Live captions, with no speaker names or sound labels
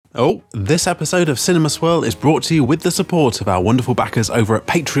Oh, this episode of Cinema Swirl is brought to you with the support of our wonderful backers over at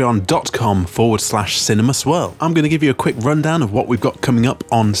patreon.com/Cinema Swirl. I'm going to give you a quick rundown of what we've got coming up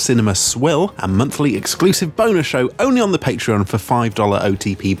on Cinema Swirl, a monthly exclusive bonus show only on the Patreon for $5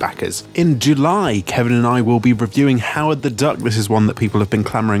 OTP backers. In July, Kevin and I will be reviewing Howard the Duck. This is one that people have been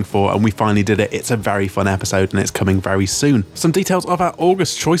clamouring for, and we finally did it. It's a very fun episode, and it's coming very soon. Some details of our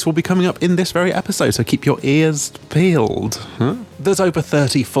August choice will be coming up in this very episode, so keep your ears peeled. There's over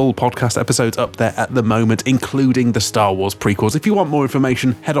 30 full podcast episodes up there at the moment, including the Star Wars prequels. If you want more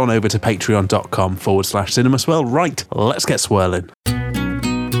information, head on over to patreon.com/Cinema Swirl. Right, let's get swirling.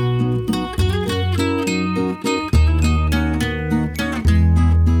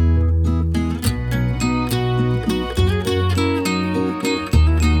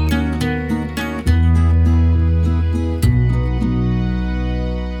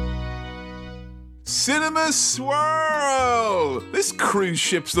 Cinema Swirl! This cruise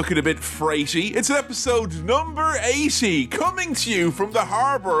ship's looking a bit freighty. It's episode number 80, coming to you from the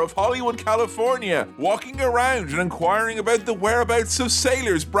harbour of Hollywood, California, walking around and inquiring about the whereabouts of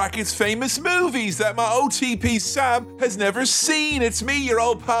sailors, brackets famous movies that my OTP Sam has never seen. It's me, your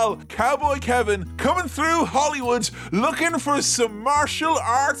old pal, Cowboy Kevin, coming through Hollywood looking for some martial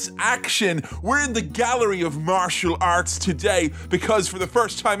arts action. We're in the gallery of martial arts today because for the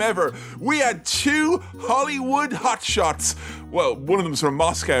first time ever, we had two Hollywood hotshots. Well, one of them's from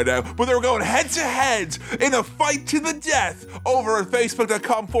Moscow now, but they were going head to head in a fight to the death over at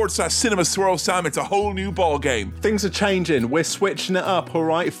facebook.com/Cinema Swirl Sam. It's a whole new ball game. Things are changing. We're switching it up, all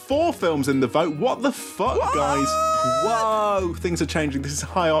right? 4 films in the vote. What the fuck, guys? Whoa, things are changing. This is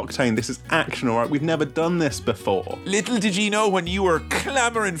high octane. This is action, all right? We've never done this before. Little did you know when you were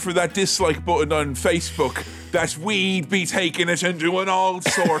clamoring for that dislike button on Facebook that we'd be taking it and doing all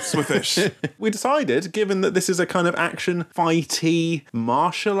sorts with it. We decided, given that this is a kind of action, fighty,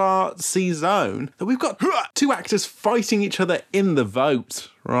 martial artsy zone, that we've got 2 actors fighting each other in the vote,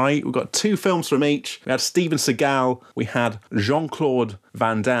 right? We've got 2 films from each. We had Steven Seagal, we had Jean-Claude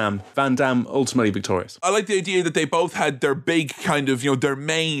Van Damme. Van Damme ultimately victorious. I like the idea that they both had their big kind of, their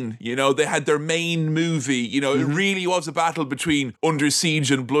main, they had their main movie, It really was a battle between Under Siege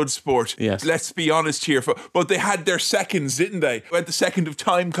and Bloodsport. Yes. Let's be honest here. But they had their seconds, didn't they? We had the second of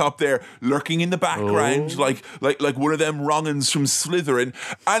Time Cop there lurking in the background, like one of them wrong'uns from Slytherin.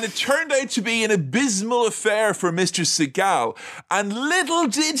 And it turned out to be an abysmal affair for Mr. Seagal. And little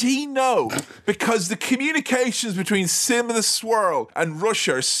did he know, because the communications between Cinema Swirl and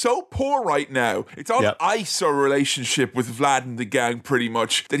Russia are so poor right now, it's on ice, our relationship with Vlad and the gang pretty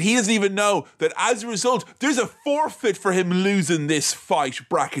much, that he doesn't even know that as a result, there's a forfeit for him losing this fight,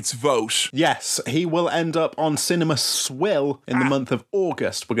 brackets vote. Yes, he will end up on Cinema Swill in the month of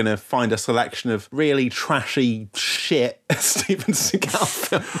August. We're going to find a selection of really trashy shit Steven Seagal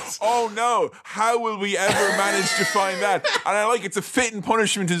films. Oh no, how will we ever manage to find that? And I like it's a fitting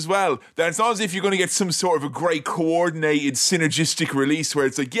punishment as well, that it's not as if you're going to get some sort of a great coordinated synergistic release where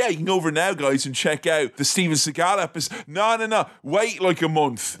it's like, yeah, you can go over now, guys, and check out the Steven Seagal episode. No. Wait like a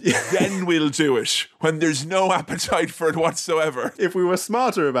month. Then we'll do it. When there's no appetite for it whatsoever. If we were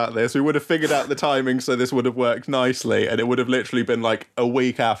smarter about this, we would have figured out the timing so this would have worked nicely, and it would have literally been like a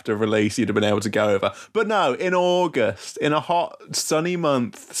week after release you'd have been able to go over. But no, in August, in a hot, sunny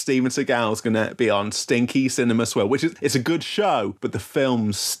month, Steven Seagal's going to be on Stinky Cinema Swirl, which is, it's a good show, but the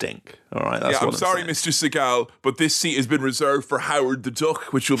films stink. All right, that's what I'm sorry, saying. Mr. Seagal, but this seat has been reserved for Howard the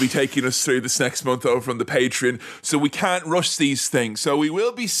Duck, which will be taking us through this next month over on the Patreon. So we can't rush these things. So we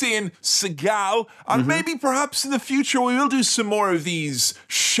will be seeing Seagal, and maybe perhaps in the future we will do some more of these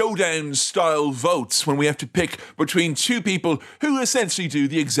showdown-style votes when we have to pick between 2 people who essentially do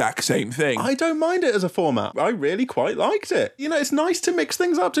the exact same thing. I don't mind it as a format. I really quite liked it. It's nice to mix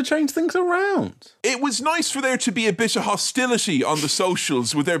things up, to change things around. It was nice for there to be a bit of hostility on the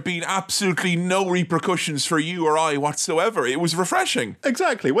socials, with there being absolutely no repercussions for you or I whatsoever. It was refreshing.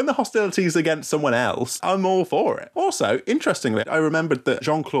 Exactly. When the hostility is against someone else, I'm all for it. Also, interestingly, I remembered that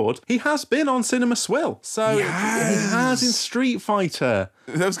Jean-Claude, he has been on Cinema Swill. So he has in Street Fighter.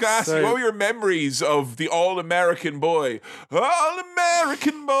 I was going to ask you, what were your memories of the All-American boy?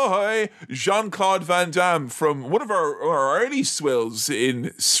 All-American boy, Jean-Claude Van Damme from one of our early swills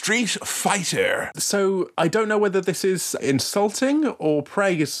in Street Fighter. So I don't know whether this is insulting or or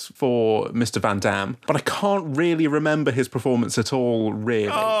praise for Mr. Van Damme, but I can't really remember his performance at all, really.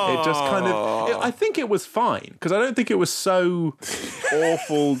 It just kind of... I think it was fine, because I don't think it was so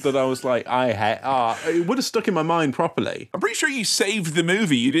awful that I was like, it would have stuck in my mind properly. I'm pretty sure you saved the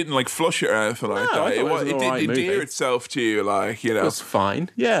movie. You didn't like flush it or anything like that. It did endear itself to you, like, you know. It was fine.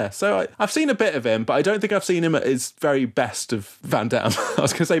 Yeah. So I've seen a bit of him, but I don't think I've seen him at his very best of Van Damme. I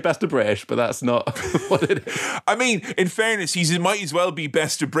was going to say best of British, but that's not what it is. I mean, in fairness, he might as well be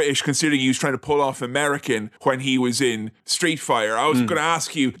best of British, considering he was trying to pull off American when he was in Street Fighter. I was going to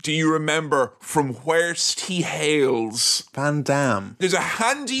ask you, do you remember from where'st he hails? Van Damme. There's a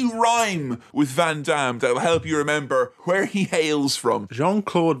handy rhyme with Van Damme that'll help you remember where he hails from.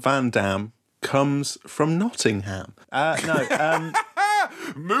 Jean-Claude Van Damme comes from Nottingham.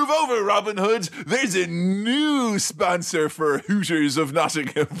 Move over, Robin Hood. There's a new sponsor for Hooters of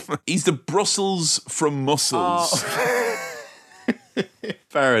Nottingham. He's the Brussels from Muscles.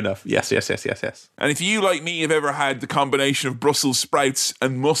 Fair enough. Yes. And if you, like me, have ever had the combination of Brussels sprouts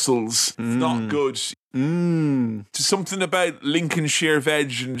and mussels, it's not good. There's something about Lincolnshire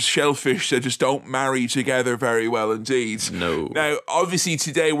veg and shellfish that just don't marry together very well indeed. No. Now, obviously,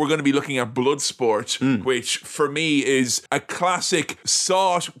 today we're going to be looking at Bloodsport, which for me is a classic.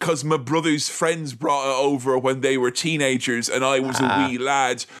 Saw it because my brother's friends brought it over when they were teenagers, and I was a wee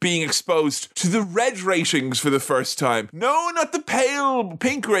lad being exposed to the red ratings for the first time. No, not the pale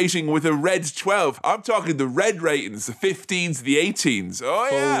pink rating with a red 12. I'm talking the red ratings, the 15s, the 18s. Oh,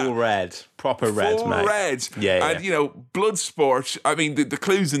 yeah. Full red. Proper red, Full mate. red. Yeah. And, you know, Bloodsport, I mean, the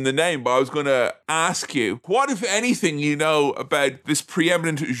clue's in the name, but I was going to ask you, what, if anything, you know about this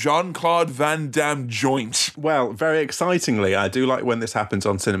preeminent Jean-Claude Van Damme joint? Well, very excitingly, I do like when this happens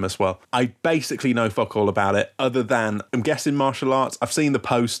on Cinema Swell. I basically know fuck all about it, other than, I'm guessing martial arts. I've seen the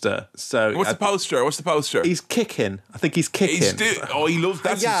poster, so... What's the poster? He's kicking. I think he's kicking. He loves...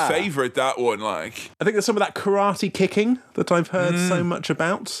 That's his favourite, that one, like. I think there's some of that karate kicking that I've heard so much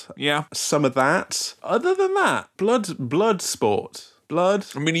about. Yeah. Some of that. Other than that, blood sport. Blood.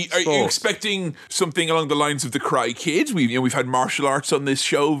 I mean, are you expecting something along the lines of the Karate Kid? We've had martial arts on this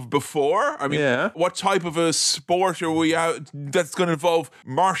show before. I mean, what type of a sport are we out that's going to involve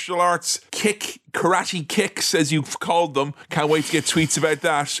martial arts, karate kicks, as you've called them? Can't wait to get tweets about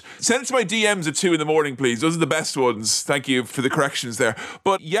that. Send it to my DMs at 2 a.m, please. Those are the best ones. Thank you for the corrections there.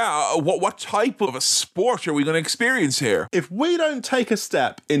 But yeah, what type of a sport are we going to experience here? If we don't take a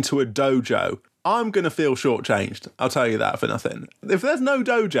step into a dojo, I'm going to feel shortchanged. I'll tell you that for nothing. If there's no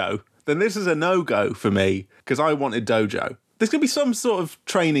dojo, then this is a no-go for me, because I wanted dojo. There's going to be some sort of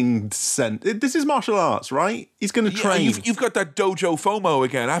training This is martial arts, right? He's going to train. You've got that dojo FOMO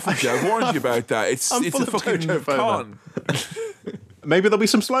again, haven't you? I warned you about that. It's a fucking con. Maybe there'll be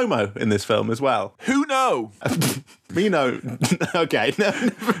some slow-mo in this film as well. Who know? Me know. Okay. No.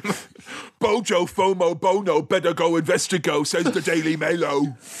 Bojo FOMO Bono better go investigo, says the Daily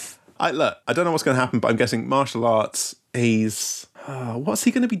Mailo. Look, I don't know what's going to happen, but I'm guessing martial arts, he's... what's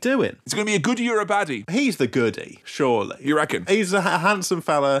he going to be doing? He's going to be a goodie or a baddie? He's the goodie, surely. You reckon? He's a handsome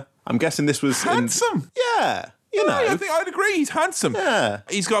fella. I'm guessing this was... Handsome? Yeah. You know. I think I'd agree. He's handsome. Yeah.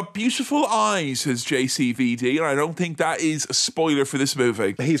 He's got beautiful eyes, says JCVD, and I don't think that is a spoiler for this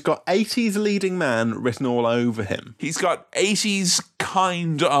movie. He's got 80s leading man written all over him. He's got 80s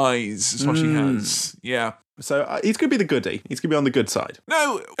kind eyes, is what he has. Yeah. So he's going to be the goodie. He's going to be on the good side.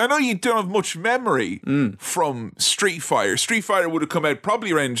 Now, I know you don't have much memory from Street Fighter. Street Fighter would have come out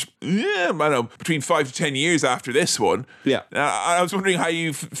probably around, I don't know, between 5 to 10 years after this one. Yeah. I was wondering how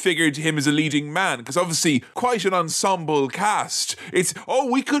you figured him as a leading man, because obviously quite an ensemble cast. It's,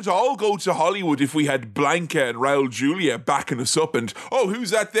 we could all go to Hollywood if we had Blanca and Raul Julia backing us up, and, who's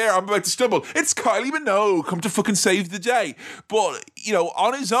that there? I'm about to stumble. It's Kylie Minogue, come to fucking save the day. But, you know,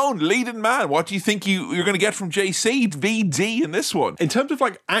 on his own, leading man, what do you think you're going to get from JCVD in this one? In terms of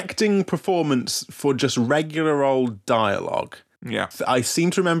like acting performance for just regular old dialogue, yeah, I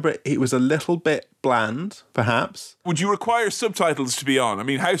seem to remember it was a little bit bland, perhaps. Would you require subtitles to be on? I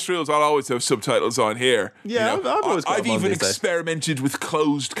mean, House Rules, I'll always have subtitles on here. Yeah, you know, I've always got I've them on even these days. Experimented with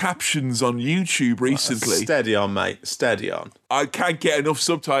closed captions on YouTube recently. Steady on, mate. Steady on. I can't get enough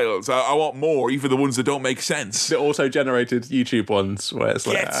subtitles. I want more, even the ones that don't make sense. The auto-generated YouTube ones where it's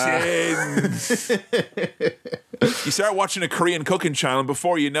like... Get in! You start watching a Korean cooking channel, and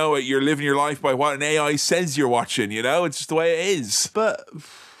before you know it, you're living your life by what an AI says you're watching, you know? It's just the way it is. But...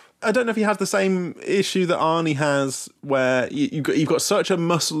 I don't know if he has the same issue that Arnie has, where you've got such a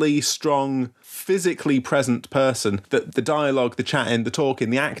muscly, strong, physically present person that the dialogue, the chatting, the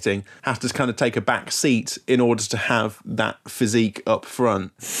talking, the acting has to kind of take a back seat in order to have that physique up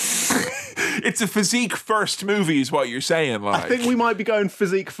front. It's a physique first movie is what you're saying, like. I think we might be going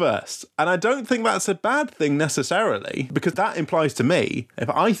physique first. And I don't think that's a bad thing necessarily, because that implies to me, if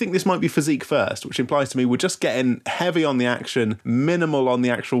I think this might be physique first, which implies to me we're just getting heavy on the action, minimal on the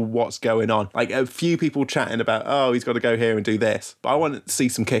actual what's going on. Like a few people chatting about, oh, he's got to go here and do this. But I want to see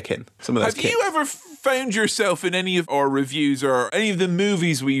some kicking, some of those Have kicks. you ever found yourself in any of our reviews or any of the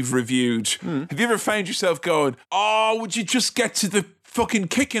movies we've reviewed? Have you ever found yourself going, oh, would you just get to the fucking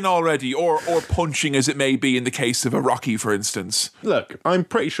kicking already, or punching, as it may be in the case of a Rocky, for instance? Look, I'm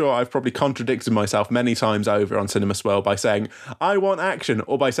pretty sure I've probably contradicted myself many times over on Cinema Swirl by saying, I want action,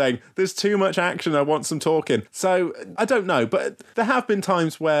 or by saying, there's too much action, I want some talking. So, I don't know, but there have been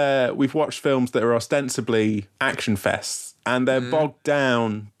times where we've watched films that are ostensibly action fests, and they're bogged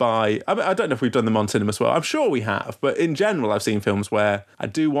down by... I don't know if we've done them on Cinema Swirl. I'm sure we have, but in general, I've seen films where I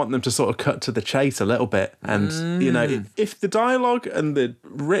do want them to sort of cut to the chase a little bit. And, you know, if the dialogue and the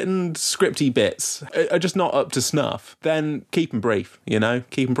written scripty bits are just not up to snuff, then keep them brief, you know?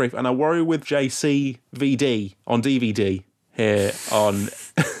 Keep them brief. And I worry with JCVD on DVD here on...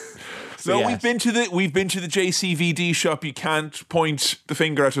 So yes. we've been to the JCVD shop. You can't point the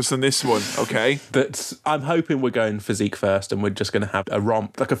finger at us on this one, okay? But I'm hoping we're going physique first, and we're just going to have a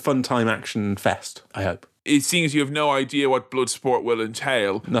romp, like a fun time action fest. I hope. It seems you have no idea what Bloodsport will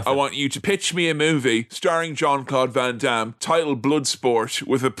entail. Nothing. I want you to pitch me a movie starring Jean-Claude Van Damme, titled Bloodsport,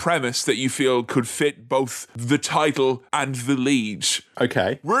 with a premise that you feel could fit both the title and the lead.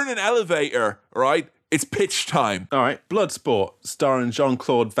 Okay. We're in an elevator, right? It's pitch time. All right. Bloodsport, starring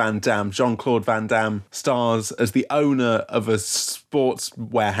Jean-Claude Van Damme. Jean-Claude Van Damme stars as the owner of a sports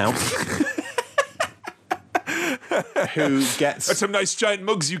warehouse. Who gets... That's some nice giant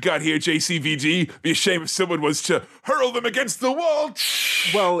mugs you got here, JCVD. Be a shame if someone was to hurl them against the wall.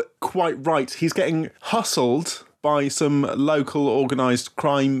 Well, quite right. He's getting hustled by some local organised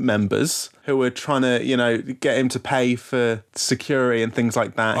crime members who are trying to, you know, get him to pay for security and things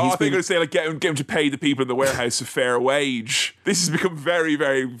like that. Oh, I think you're going to say, like, get him to pay the people in the warehouse a fair wage. This has become very,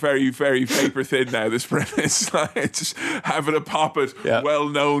 very, very, very paper thin now, this premise. Like, just having a pop at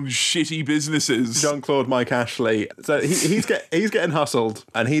well-known shitty businesses. Jean-Claude Mike Ashley. So he's getting hustled,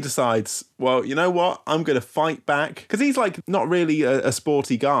 and he decides, well, you know what? I'm going to fight back. Because he's, like, not really a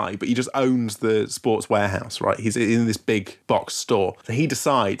sporty guy, but he just owns the sports warehouse, right? He's in this big box store. So he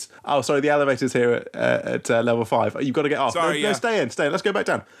decides, oh, sorry, the elevator's here at level 5. You've got to get off. Sorry, no, stay in. Let's go back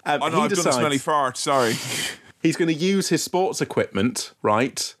down. Oh, no, I've done a smelly fart. Sorry. He's going to use his sports equipment,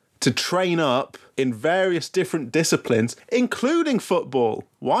 right, to train up in various different disciplines, including football.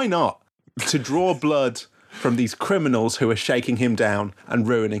 Why not? To draw blood from these criminals who are shaking him down and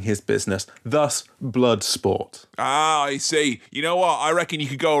ruining his business. Thus, blood sport. Ah, I see. You know what? I reckon you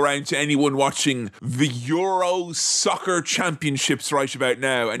could go around to anyone watching the Euro Soccer Championships right about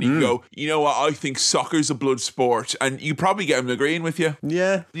now, and you go, you know what? I think soccer's a blood sport, and you probably get them agreeing with you.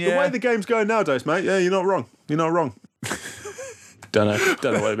 Yeah. The way the game's going nowadays, mate, yeah, you're not wrong. You're not wrong. Don't know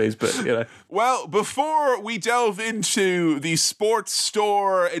what it means, but, you know. Well, before we delve into the sports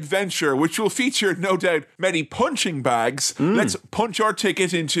store adventure, which will feature, no doubt, many punching bags, let's punch our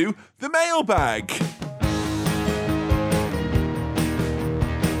ticket into the mailbag.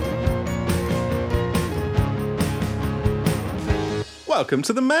 Welcome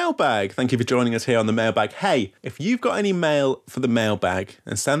to the mailbag. Thank you for joining us here on the mailbag. Hey, if you've got any mail for the mailbag,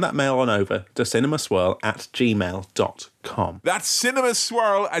 then send that mail on over to cinemaswirl@gmail.com. That's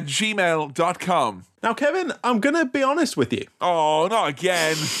cinemaswirl@gmail.com. Now, Kevin, I'm going to be honest with you. Oh, not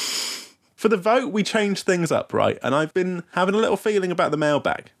again. For the vote, we changed things up, right? And I've been having a little feeling about the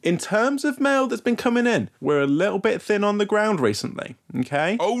mailbag. In terms of mail that's been coming in, we're a little bit thin on the ground recently,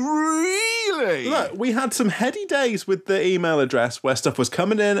 okay? Oh, really? Look, we had some heady days with the email address where stuff was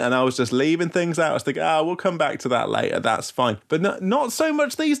coming in and I was just leaving things out. I was thinking, we'll come back to that later. That's fine. But not so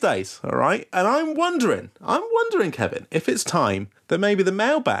much these days, all right? And I'm wondering, Kevin, if it's time that maybe the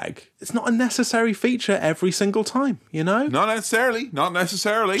mailbag, it's not a necessary feature every single time, you know? Not necessarily.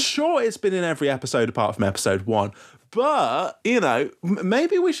 Sure, it's been in every episode apart from episode 1. But, you know,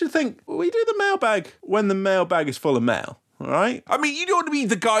 maybe we should think, we do the mailbag when the mailbag is full of mail. All right? I mean, you don't want to be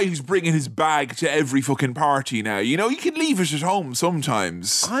the guy who's bringing his bag to every fucking party now. You know, you can leave it at home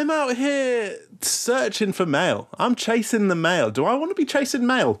sometimes. I'm out here searching for mail. I'm chasing the mail. Do I want to be chasing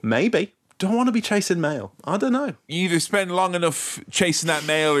mail? Maybe. Do I want to be chasing mail? I don't know. You either spend long enough chasing that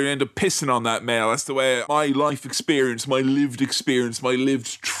mail or you end up pissing on that mail. That's the way my life experience, my lived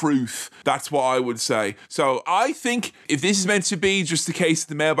truth. That's what I would say. So I think if this is meant to be just the case that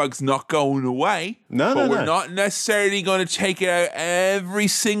the mailbag's not going away, we're not necessarily going to take it out every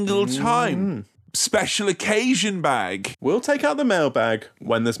single time. special occasion bag. We'll take out the mailbag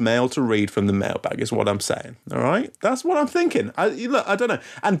when there's mail to read from the mailbag, is what I'm saying. All right? That's what I'm thinking. Look, I don't know.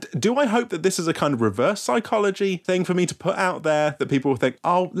 And do I hope that this is a kind of reverse psychology thing for me to put out there, that people will think,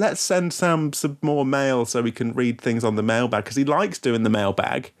 oh, let's send Sam some more mail so we can read things on the mailbag, because he likes doing the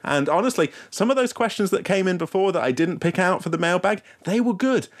mailbag. And honestly, some of those questions that came in before that I didn't pick out for the mailbag, they were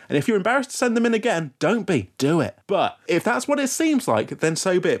good. And if you're embarrassed to send them in again, don't be. Do it. But if that's what it seems like, then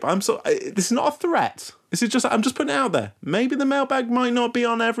so be it. But this is not a threat. This is just, I'm just putting it out there. Maybe the mailbag might not be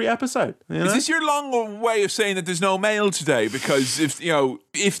on every episode. You know? Is this your long way of saying that there's no mail today? Because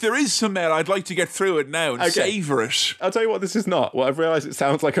if there is some mail, I'd like to get through it now and savour it. I'll tell you what this is not. What I've realised it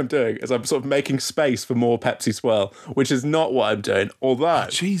sounds like I'm doing is I'm sort of making space for more Pepsi Swirl, which is not what I'm doing. Although...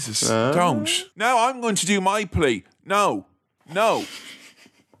 Jesus, don't. Now I'm going to do my plea. No.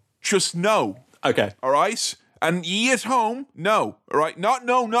 Just no. Okay. All right? And ye at home, no, all right? Not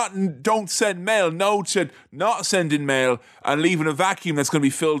don't send mail. No to not sending mail and leaving a vacuum that's going to be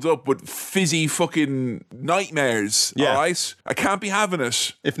filled up with fizzy fucking nightmares, all right? I can't be having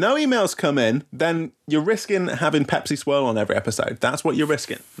it. If no emails come in, then you're risking having Pepsi Swirl on every episode. That's what you're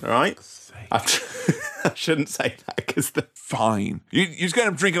risking, all right? I shouldn't say that because Fine. You're just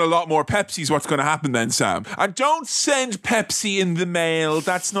going to drinking a lot more Pepsi is what's going to happen then, Sam. And don't send Pepsi in the mail.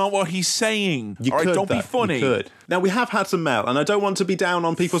 That's not what he's saying. You all right, could, don't be funny. You could. Now, we have had some mail, and I don't want to be down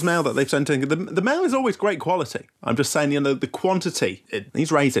on people's mail that they've sent in. The mail is always great quality. I'm just saying, the quantity,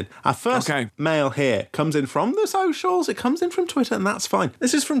 he's raising. Our first mail here comes in from the socials. It comes in from Twitter, and that's fine.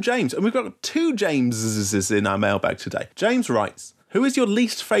 This is from James, and we've got 2 Jameses in our mailbag today. James writes, who is your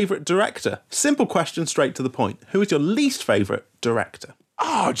least favourite director? Simple question, straight to the point. Who is your least favourite director?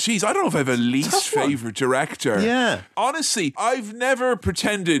 Oh, geez, I don't know if I have a least favourite director. Yeah. Honestly, I've never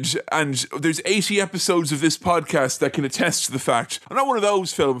pretended, and there's 80 episodes of this podcast that can attest to the fact, I'm not one of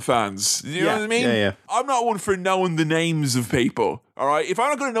those film fans. You know what I mean? Yeah. I'm not one for knowing the names of people. All right? If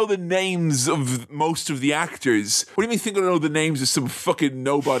I'm not going to know the names of most of the actors, what do you mean think I'm going to know the names of some fucking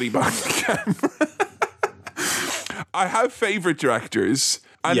nobody behind the camera? I have favourite directors,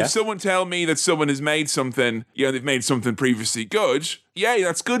 and if someone tell me that someone has made something, they've made something previously good,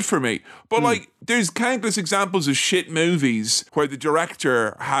 that's good for me. But there's countless examples of shit movies where the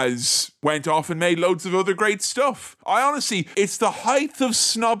director has went off and made loads of other great stuff. It's the height of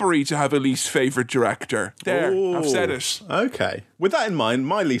snobbery to have a least favourite director. There, I've said it. Okay. With that in mind,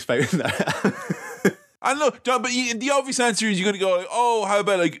 my least favourite... And look, John, but the obvious answer is you're going to go, how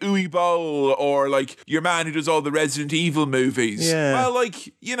about Uwe Boll or your man who does all the Resident Evil movies? Yeah. Well,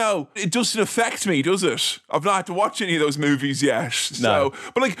 it doesn't affect me, does it? I've not had to watch any of those movies yet. No.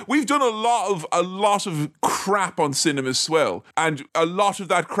 So, but we've done a lot of crap on Cinema Swell, and a lot of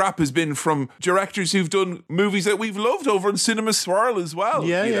that crap has been from directors who've done movies that we've loved over on Cinema Swirl as well.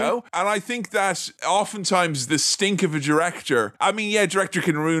 You know? And I think that oftentimes the stink of a director, director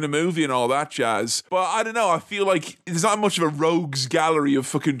can ruin a movie and all that jazz, but I don't know, I feel like there's not much of a rogues gallery of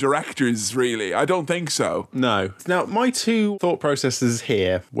fucking directors, really. I don't think so. No. Now, my 2 thought processes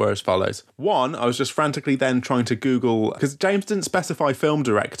here were as follows. 1, I was just frantically then trying to Google, because James didn't specify film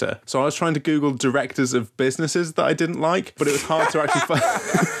director, so I was trying to Google directors of businesses that I didn't like, but it was hard to actually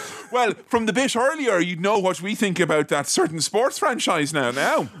find... Well, from the bit earlier, you'd know what we think about that certain sports franchise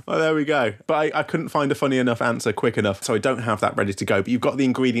now. Well, there we go. But I couldn't find a funny enough answer quick enough, so I don't have that ready to go. But you've got the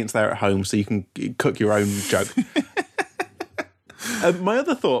ingredients there at home, so you can cook your own joke. My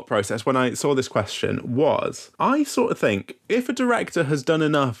other thought process when I saw this question was, I sort of think, if a director has done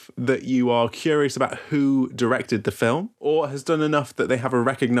enough that you are curious about who directed the film, or has done enough that they have a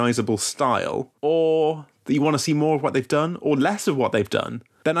recognisable style, or that you want to see more of what they've done, or less of what they've done,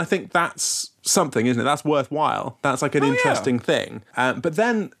 then I think that's something, isn't it? That's worthwhile. That's an interesting thing. But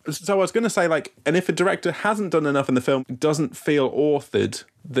then, so I was going to say, and if a director hasn't done enough in the film, doesn't feel authored,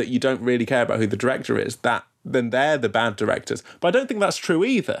 that you don't really care about who the director is, then they're the bad directors. But I don't think that's true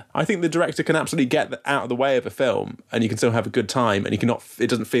either. I think the director can absolutely get out of the way of a film, and you can still have a good time, and it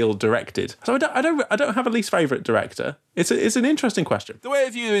doesn't feel directed. So I don't have a least favourite director. It's an interesting question. The way I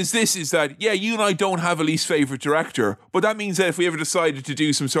view is that you and I don't have a least favourite director, but that means that if we ever decided to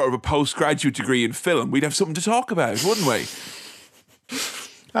do some sort of a postgraduate degree in film, we'd have something to talk about, wouldn't we?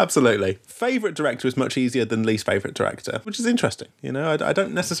 Absolutely. Favourite director is much easier than least favourite director, which is interesting. I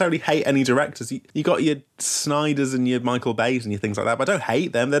don't necessarily hate any directors. You got your Snyders and your Michael Bays and your things like that, but I don't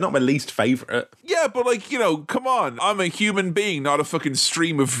hate them. They're not my least favourite. Yeah, but come on. I'm a human being, not a fucking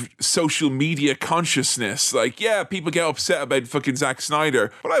stream of social media consciousness. People get upset about fucking Zack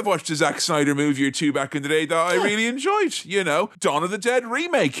Snyder, but I've watched a Zack Snyder movie or 2 back in the day that I really enjoyed. Dawn of the Dead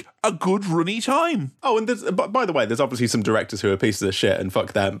remake, a good runny time. Oh, and by the way, there's obviously some directors who are pieces of shit, and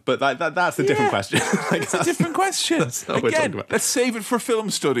fuck them. them, but that's a different question. It's a different question. That's not what we're talking about. Let's save it for film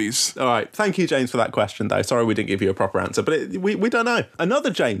studies. All right. Thank you, James, for that question, though. Sorry we didn't give you a proper answer, but we don't know.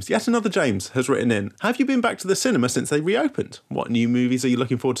 Yet another James has written in, have you been back to the cinema since they reopened? What new movies are you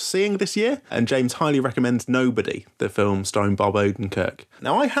looking forward to seeing this year? And James highly recommends Nobody, the film starring Bob Odenkirk.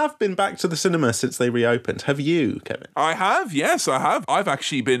 Now, I have been back to the cinema since they reopened. Have you, Kevin? I have, yes, I have. I've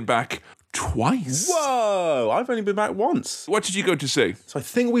actually been back twice. Whoa! I've only been back once. What did you go to see? So I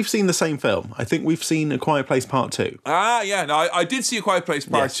think we've seen the same film. I think we've seen A Quiet Place Part 2. Yeah. No, I did see A Quiet Place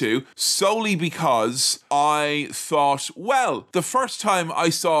Part 2 solely because I thought, well, the first time I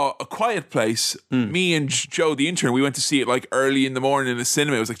saw A Quiet Place, me and Joe, the intern, we went to see it like early in the morning in the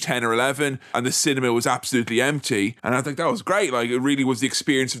cinema. It was like 10 or 11 and the cinema was absolutely empty. And I think that was great. Like, it really was the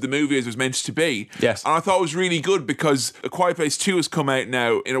experience of the movie as it was meant to be. Yes. And I thought it was really good because A Quiet Place 2 has come out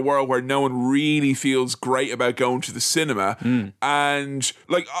now in a world where no one really feels great about going to the cinema. And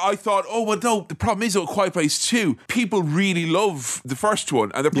like, I thought, oh, well, no, the problem is A Quiet Place 2, people really love the first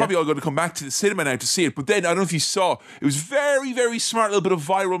one and they're probably all going to come back to the cinema now to see it. But then, I don't know if you saw, it was very, very smart little bit of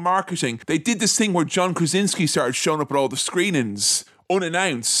viral marketing. They did this thing where John Krasinski started showing up at all the screenings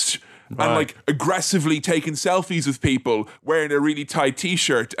unannounced. Right. And like aggressively taking selfies with people wearing a really tight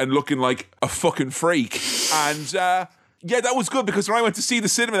t-shirt and looking like a fucking freak. And yeah, that was good because when I went to see the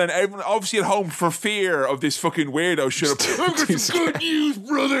cinema, then everyone obviously at home for fear of this fucking weirdo shut up. I've got some good news,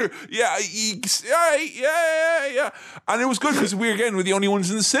 brother. Yeah. And it was good because we were the only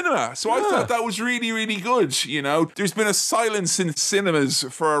ones in the cinema. So I thought that was really, really good. You know, there's been a silence in cinemas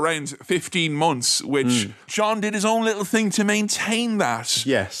for around 15 months, which John did his own little thing to maintain that.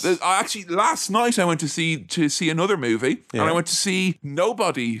 Yes. Actually, last night I went to see another movie, and I went to see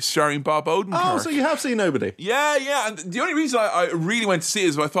Nobody, starring Bob Odenkirk. Oh, so you have seen Nobody? Yeah. And the only reason I really went to see it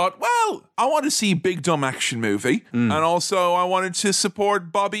is I thought, well, I want to see a big dumb action movie, and also I wanted to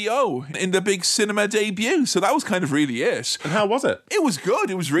support Bobby O in the big cinema debut. So that was kind of really it. And how was it? It was good.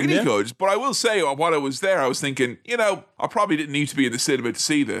 It was really good. But I will say, while I was there, I was thinking, you know, I probably didn't need to be in the cinema to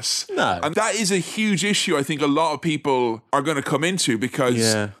see this. No. And that is a huge issue I think a lot of people are going to come into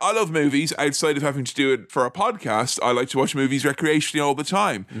because I love movies outside of having to do it for a podcast. I like to watch movies recreationally all the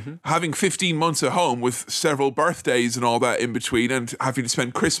time. Having 15 months at home with several birthdays and all that in between and having to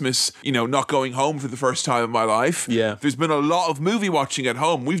spend Christmas, you know, not going home for the first time in my life. Yeah. There's been a lot of movie watching at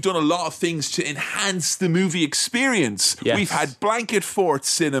home. We've done a lot of things to enhance the movie experience. Yes. We've had blanket fort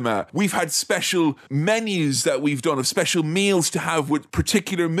cinema. We've had special menus that we've done of special meals to have with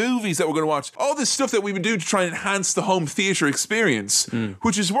particular movies that we're going to watch. All this stuff that we've been doing to try and enhance the home theatre experience,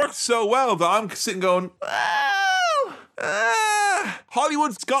 which has worked so well that I'm sitting going,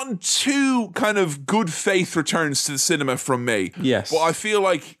 Hollywood's gotten two kind of good faith returns to the cinema from me. Yes. But I feel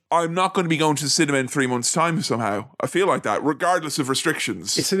like I'm not going to be going to the cinema in 3 months' time somehow. I feel like that, regardless of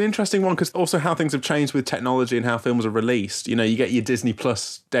restrictions. It's an interesting one because also how things have changed with technology and how films are released. You know, you get your Disney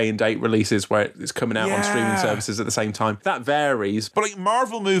Plus day and date releases where it's coming out on streaming services at the same time. That varies. But like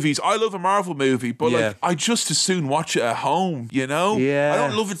Marvel movies, I love a Marvel movie, but like I just as soon watch it at home, you know? Yeah. I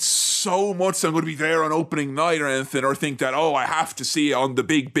don't love it so much that I'm going to be there on opening night or anything or think that, oh, I have to see it on the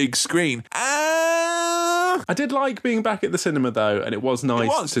big screen. I did like being back at the cinema though, and it was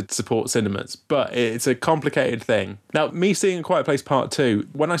nice to support cinemas, but it's a complicated thing. Now, me seeing A Quiet Place Part 2,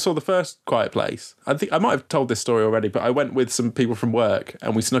 when I saw the first Quiet Place, I think I might have told this story already, but I went with some people from work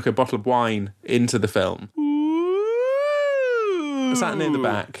and we snuck a bottle of wine into the film. I sat near the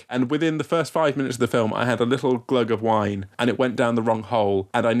back, and within the first 5 minutes of the film, I had a little glug of wine, and it went down the wrong hole,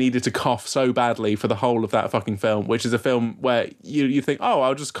 and I needed to cough so badly for the whole of that fucking film, which is a film where you think, oh,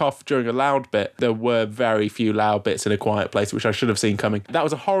 I'll just cough during a loud bit. There were very few loud bits in A Quiet Place, which I should have seen coming. That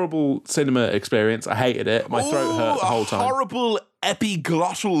was a horrible cinema experience. I hated it. My throat hurt the whole time. Horrible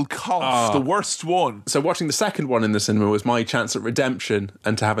epiglottal cough, the worst one. So watching the second one in the cinema was my chance at redemption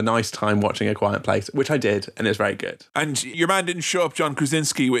and to have a nice time watching A Quiet Place, which I did, and it's very good. And your man didn't show up, John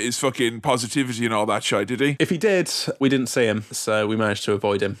Krasinski, with his fucking positivity and all that shit, did he? If he did, we didn't see him, so we managed to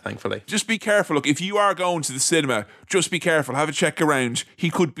avoid him, thankfully. Just be careful. Look, if you are going to the cinema, just be careful. Have a check around.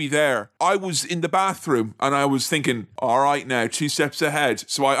 He could be there. I was in the bathroom and I was thinking, all right now, 2 steps ahead.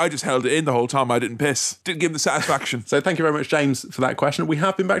 So I just held it in the whole time. I didn't piss. Didn't give him the satisfaction. So thank you very much, James, for that question. We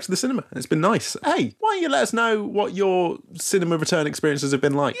have been back to the cinema, and it's been nice. Hey, why don't you let us know what your cinema return experiences have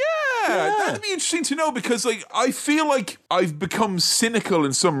been like? Yeah, that'd be interesting to know because, like, I feel like I've become cynical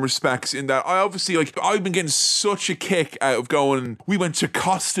in some respects in that I've been getting such a kick out of going. We went to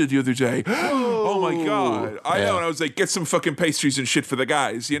Costa the other day. Oh my God. I know, and I was like, get some fucking pastries and shit for the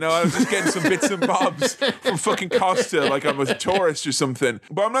guys. You know, I was just getting some bits and bobs from fucking Costa, like I'm a tourist or something.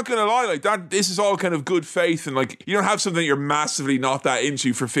 But I'm not going to lie, like that, this is all kind of good faith, and like, you don't have something you're massively not that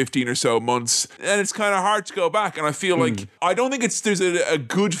into for 15 or so months, and it's kind of hard to go back. And I feel like, I don't think there's a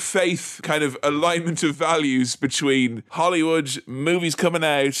good faith kind of alignment of values between Hollywood, movies coming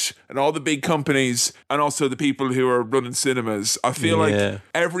out, and all the big companies, and also the people who are running cinemas. I feel like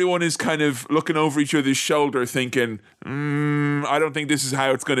everyone is kind of looking over each other's shoulder thinking, I don't think this is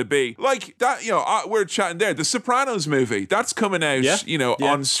how it's going to be. Like that, you know, we're chatting there. The Sopranos movie, that's coming out, you know,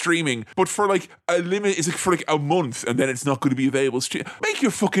 on streaming, but for like a limit, it's like for like a month, and then it's not going to be available. Make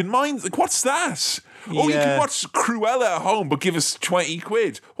your fucking mind. Like, what's that? Oh, you can watch Cruella at home, but give us 20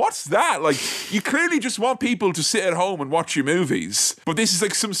 quid. What's that? Like, you clearly just want people to sit at home and watch your movies. But this is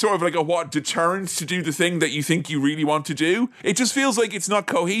like some sort of like a deterrent to do the thing that you think you really want to do. It just feels like it's not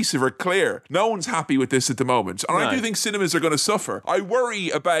cohesive or clear. No one's happy with this at the moment. And I do think cinemas are going to suffer. I worry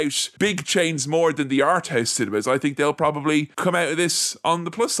about big chains more than the art house cinemas. I think they'll probably come out of this on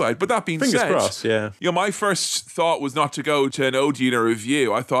the plus side. But that being Fingers said, crossed, you know, my first thought was not to go to an Odeon or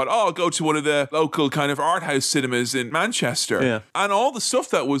Review. I thought, I'll go to one of the local kind of art house cinemas in Manchester. Yeah. And all the stuff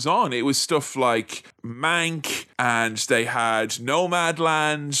that was on, it was stuff like Mank, and they had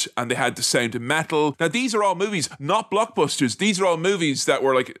Nomadland, and they had The Sound of Metal. Now, these are all movies, not blockbusters. These are all movies that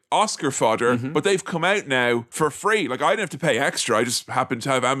were like Oscar fodder, but they've come out now for free. Like, I didn't have to pay extra. I just happened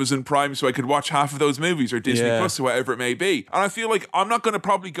to have Amazon Prime, so I could watch half of those movies, or Disney Plus, or whatever it may be. And I feel like I'm not going to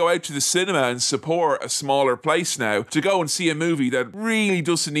probably go out to the cinema and support a smaller place now to go and see a movie that really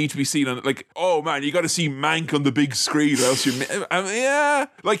doesn't need to be seen on, like, oh man, you got to see Mank on the big screen, or else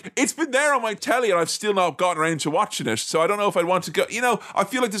like, it's been there on my telly, and I've still not gotten around to watching it. So I don't know if I'd want to go. You know, I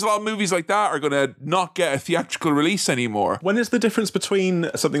feel like there's a lot of movies like that are going to not get a theatrical release anymore. When is the difference between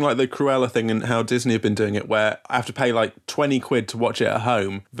something like the Cruella thing and how Disney have been doing it, where I have to pay like 20 quid to watch it at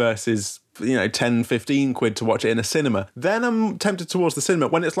home versus, you know, 10, 15 quid to watch it in a cinema? Then I'm tempted towards the cinema.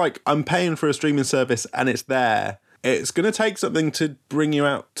 When it's like I'm paying for a streaming service and it's there, it's going to take something to bring you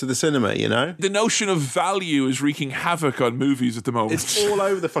out to the cinema, you know? The notion of value is wreaking havoc on movies at the moment. It's all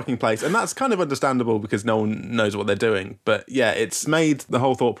over the fucking place. And that's kind of understandable because no one knows what they're doing. But yeah, it's made the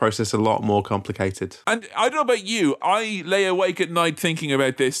whole thought process a lot more complicated. And I don't know about you, I lay awake at night thinking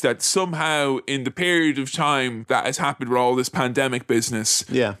about this, that somehow in the period of time that has happened with all this pandemic business,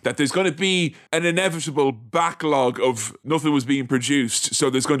 that there's going to be an inevitable backlog of nothing was being produced. So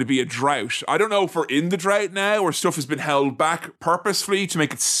there's going to be a drought. I don't know if we're in the drought now, or stuff has been held back purposefully to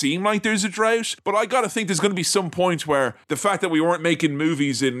make it seem like there's a drought, but I gotta think there's gonna be some point where the fact that we weren't making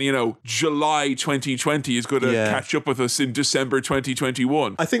movies in, you know, July 2020 is gonna catch up with us in December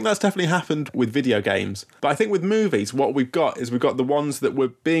 2021. I think that's definitely happened with video games, but I think with movies, what we've got is we've got the ones that were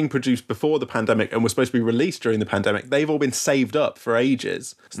being produced before the pandemic and were supposed to be released during the pandemic. They've all been saved up for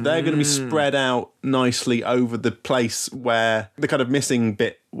ages, so they're going to be spread out nicely over the place where the kind of missing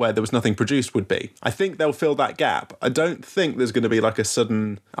bit where there was nothing produced would be. I think they'll fill that gap. I don't think there's going to be like a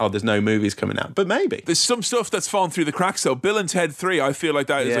sudden, there's no movies coming out, but maybe. There's some stuff that's fallen through the cracks though. Bill and Ted 3, I feel like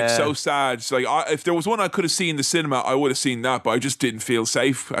that is like so sad. Like, if there was one I could have seen in the cinema, I would have seen that, but I just didn't feel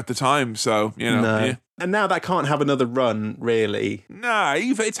safe at the time, so, you know. No. And now that can't have another run, really. Nah,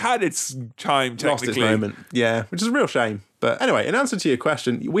 it's had its time, technically. Lost its moment, yeah, which is a real shame. But anyway, in answer to your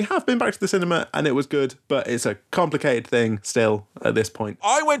question, we have been back to the cinema and it was good, but it's a complicated thing still at this point.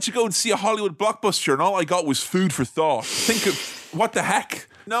 I went to go and see a Hollywood blockbuster and all I got was food for thought. Think of, what the heck?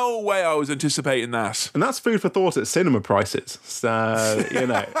 No way I was anticipating that. And that's food for thought at cinema prices. So, you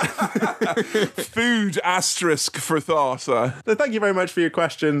know. Food asterisk for thought. So thank you very much for your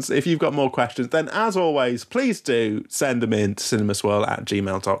questions. If you've got more questions, then as always, please do send them in to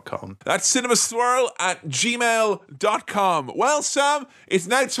cinemaswirl@gmail.com. That's cinemaswirl@gmail.com. Well, Sam, it's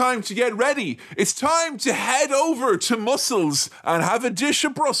now time to get ready. It's time to head over to Muscles and have a dish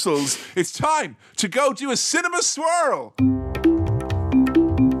of Brussels. It's time to go do a cinema swirl.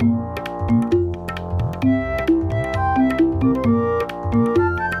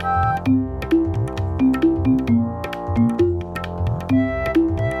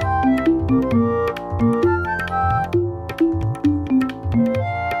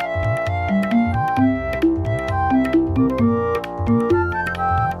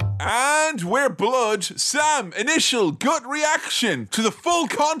 We're blood. Sam, initial gut reaction to the full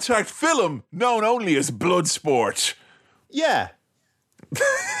contact film known only as Bloodsport. Yeah.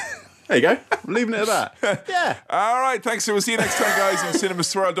 There you go. I'm leaving it at that. Yeah. All right, thanks. So we'll see you next time, guys, on Cinema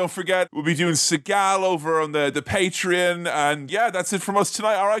Swirl. Don't forget, we'll be doing Seagal over on the Patreon. And yeah, that's it from us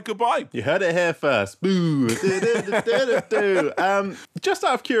tonight. All right, goodbye. You heard it here first. Boo. Just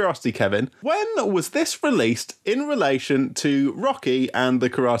out of curiosity, Kevin, when was this released in relation to Rocky and the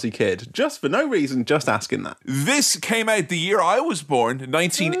Karate Kid? Just for no reason, just asking that. This came out the year I was born,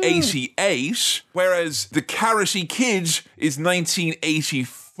 1988, whereas the Karate Kid is 1984.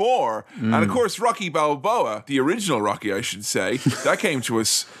 And of course, Rocky Balboa, the original Rocky, I should say, that came to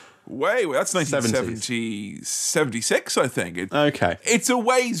us that's 1976, I think. Okay. It's a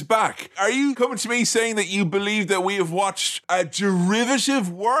ways back. Are you coming to me saying that you believe that we have watched a derivative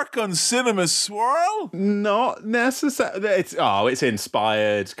work on Cinema Swirl? Not necessarily. It's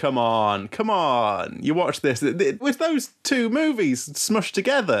inspired. Come on. You watch this. With those two movies smushed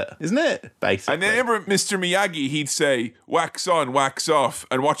together, isn't it? Basically. And then remember Mr. Miyagi, he'd say, wax on, wax off,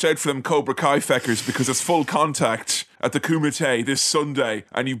 and watch out for them Cobra Kai feckers because it's full contact at the Kumite this Sunday,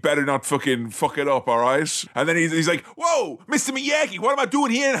 and you better not fucking fuck it up, all right? And then he's like, whoa, Mr. Miyagi, what am I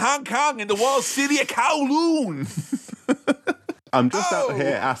doing here in Hong Kong in the walled city of Kowloon? I'm just out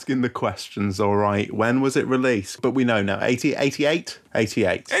here asking the questions, all right? When was it released? But we know now. 88? 88.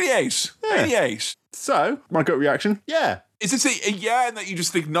 88. So, my gut reaction, yeah. Is it a yeah, and that you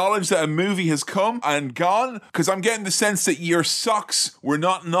just acknowledge that a movie has come and gone? Because I'm getting the sense that your socks were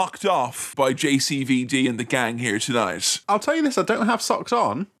not knocked off by JCVD and the gang here tonight. I'll tell you this, I don't have socks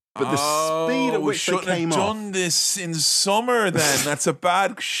on, but the speed at which they came have off. done this in summer then. That's a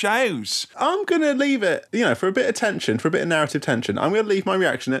bad shout. I'm going to leave it, for a bit of tension, for a bit of narrative tension. I'm going to leave my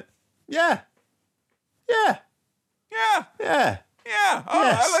reaction at, yeah. Yeah. Yes.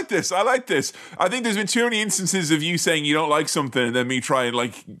 I like this. I think there's been too many instances of you saying you don't like something and then me trying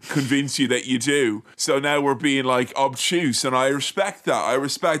convince you that you do. So now we're being obtuse, and I respect that. I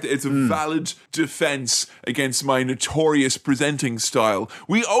respect that it's a valid defense against my notorious presenting style.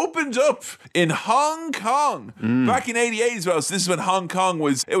 We opened up in Hong Kong back in 88 as well. So this is when Hong Kong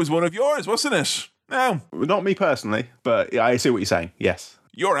was one of yours, wasn't it? No. Not me personally, but I see what you're saying. Yes.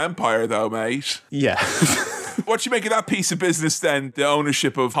 Your empire though, mate. Yeah. What you make of that piece of business then, the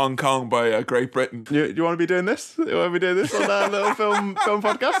ownership of Hong Kong by Great Britain? Do you want to be doing this? You want to be doing this on our little film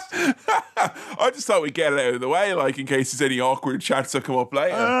podcast? I just thought we'd get it out of the way, in case there's any awkward chats that come up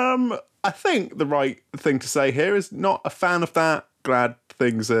later. I think the right thing to say here is not a fan of that. Glad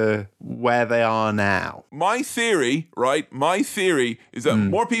things are where they are now. My theory is that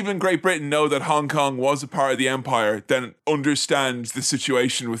more people in Great Britain know that Hong Kong was a part of the empire than understand the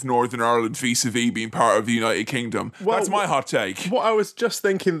situation with Northern Ireland vis-a-vis being part of the United Kingdom. Well, that's my hot take. What I was just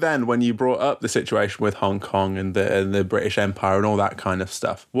thinking then when you brought up the situation with Hong Kong and the British Empire and all that kind of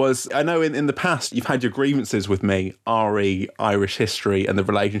stuff was, I know in the past you've had your grievances with me, RE, Irish history and the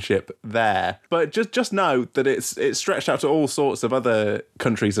relationship there, but just know that it's stretched out to all sorts of other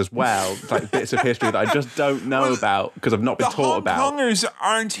countries as well, bits of history that I just don't know about because I've not been taught about. The Hong Kongers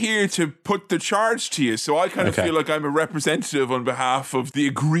aren't here to put the charge to you, so I kind of feel like I'm a representative on behalf of the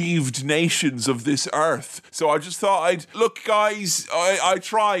aggrieved nations of this earth. So I just thought look, guys, I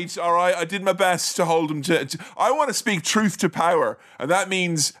tried, all right? I did my best to hold them to I want to speak truth to power, and that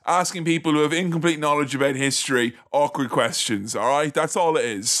means asking people who have incomplete knowledge about history awkward questions, all right? That's all it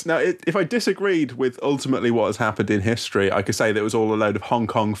is. Now, if I disagreed with ultimately what has happened in history, I could say that it was all a load of Hong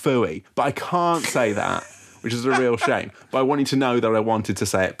Kong phooey, but I can't say that, which is a real shame. But I want you to know that I wanted to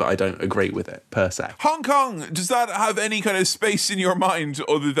say it, but I don't agree with it, per se. Hong Kong, does that have any kind of space in your mind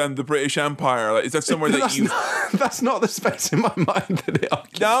other than the British Empire? Is that somewhere that you... That's not the space in my mind that it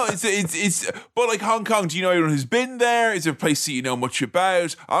occupies. No, it's... But Hong Kong, do you know anyone who's been there? Is there a place that you know much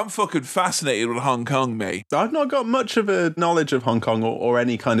about? I'm fucking fascinated with Hong Kong, mate. I've not got much of a knowledge of Hong Kong or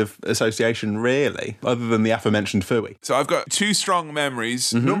any kind of association, really, other than the aforementioned phooey. So I've got two strong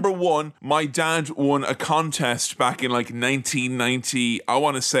memories. Number one, my dad won a contest back in 1990, I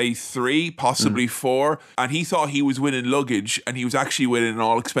want to say 3, possibly 4, and he thought he was winning luggage, and he was actually winning an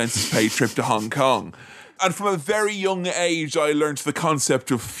all expenses paid trip to Hong Kong. And from a very young age, I learned the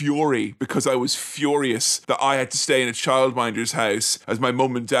concept of fury because I was furious that I had to stay in a childminder's house as my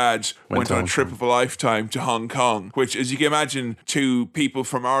mum and dad went on a trip of a lifetime to Hong Kong, which, as you can imagine, to people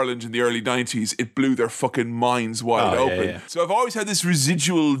from Ireland in the early 90s, it blew their fucking minds wide open. Yeah. So I've always had this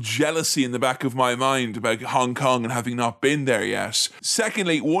residual jealousy in the back of my mind about Hong Kong and having not been there yet.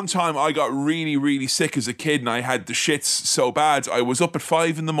 Secondly, one time I got really, really sick as a kid and I had the shits so bad, I was up at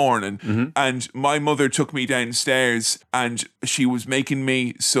 5 a.m. and my mother took me downstairs and she was making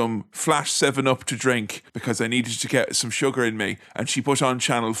me some Flash 7-Up to drink because I needed to get some sugar in me, and she put on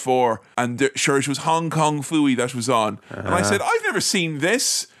Channel 4 and it was Hong Kong Phooey that was on, and I said, I've never seen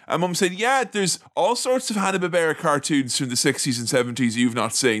this. And Mum said, yeah, there's all sorts of Hanna-Barbera cartoons from the 60s and 70s you've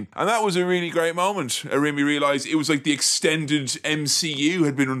not seen. And that was a really great moment. It made me realise it was like the extended MCU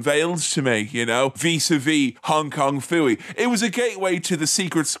had been unveiled to me, you know, vis-a-vis Hong Kong Phooey. It was a gateway to the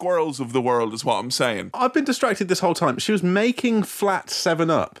secret squirrels of the world, is what I'm saying. I've been distracted this whole time. She was making flat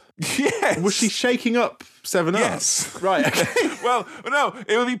 7-Up. Yes. Was she shaking up 7-Up? Yes. Right, okay. Well, no,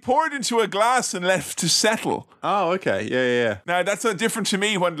 it will be poured into a glass and left to settle. Oh, okay. Yeah. Now, that's not different to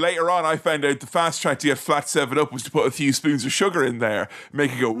me when later on I found out the fast track to get flat 7-Up was to put a few spoons of sugar in there,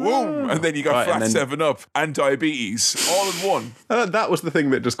 make it go whoom, and then you got Right, flat 7-Up and diabetes all in one. That was the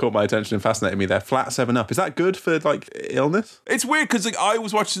thing that just caught my attention and fascinated me there. Flat 7-Up. Is that good for, like, illness? It's weird because like I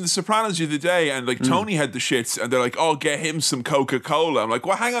was watching The Sopranos the other day and like Tony had the shits and they're like, oh, get him some Coca-Cola. I'm like,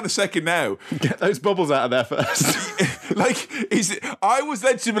 well, hang on a second now. Get those bubbles out of there first. Like, I was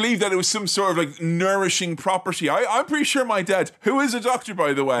led to believe that it was some sort of like nourishing property. I'm pretty sure my dad, who is a doctor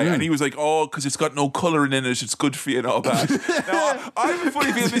by the way, and he was like, oh, because it's got no colouring in it, it's good for you and all that. Now, I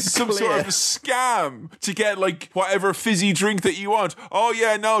fully feel this is some sort of a scam to get like whatever fizzy drink that you want. Oh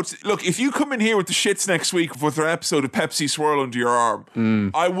yeah, no, look, if you come in here with the shits next week with an episode of Pepsi Swirl under your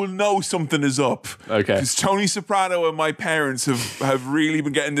arm, I will know something is up. Okay. Because Tony Soprano and my parents have really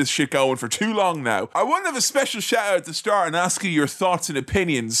been getting this shit going for too long now. I want to have a special shout out at the start and ask you your thoughts and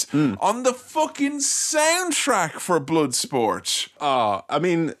opinions on the fucking soundtrack for Bloodsport. I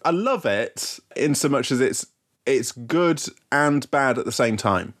mean, I love it in so much as it's good and bad at the same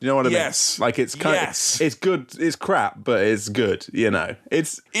time. You know what I mean? Yes. Like it's kind of, it's good, it's crap, but it's good, you know.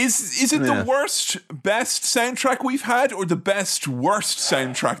 Is it the worst best soundtrack we've had or the best worst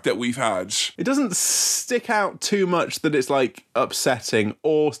soundtrack that we've had? It doesn't stick out too much that it's like upsetting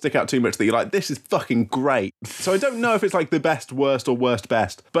or stick out too much that you're like, this is fucking great. So I don't know if it's like the best worst or worst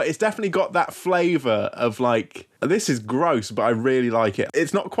best, but it's definitely got that flavour of like, this is gross, but I really like it.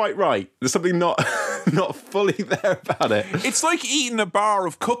 It's not quite right. There's something not fully there about it. It's like eating a bar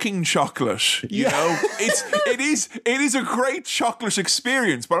of cooking chocolate. You know, it is a great chocolate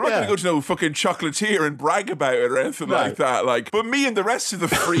experience. But I'm not going to go to no fucking chocolatier and brag about it or anything like that. Like, but me and the rest of the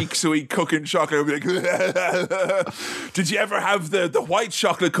freaks who eat cooking chocolate will be like, did you ever have the white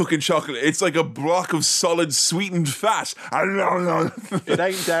chocolate cooking chocolate? It's like a block of solid sweetened fat. It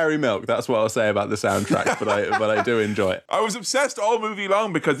ain't dairy milk. That's what I'll say about the soundtrack. But I do enjoy it. I was obsessed all movie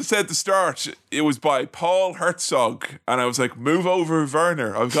long because it said at the start it was by Paul Herzog, and I was like, move over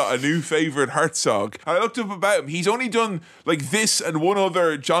Werner, I've got a new favourite Herzog. And I looked up about him. He's only done like this and one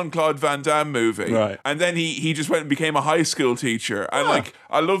other Jean-Claude Van Damme movie, right? And then he just went and became a high school teacher. And like,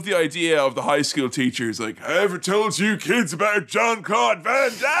 I love the idea of the high school teachers like, I ever told you kids about Jean-Claude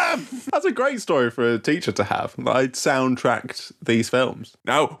Van Damme? That's a great story for a teacher to have. I soundtracked these films.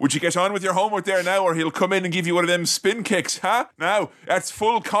 Now, would you get on with your homework there now, or he'll come in and give you one of them spin kicks, huh? Now, that's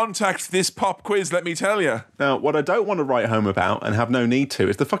full contact, this pop quiz, let me tell you. Now, what I don't want to write home about, and have no need to,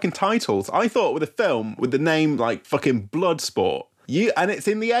 is the fucking titles. I thought with a film with the name like fucking Bloodsport, and it's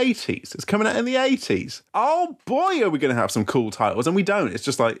in the 80s. It's coming out in the 80s. Oh boy, are we going to have some cool titles, and we don't. It's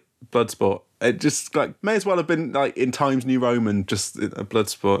just like Bloodsport. It just like may as well have been like in Times New Roman, just a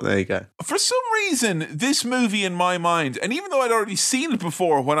Bloodsport. There you go. For some reason, this movie in my mind, and even though I'd already seen it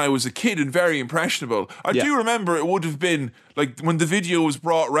before when I was a kid and very impressionable, I do remember it would have been like when the video was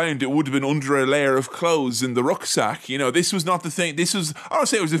brought round, it would have been under a layer of clothes in the rucksack. You know, this was not the thing. This was, I don't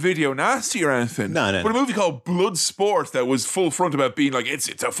say it was a video nasty or anything. No. But a movie called Bloodsport that was full front about being like, it's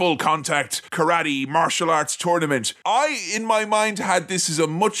a full contact karate martial arts tournament. I, in my mind, had this as a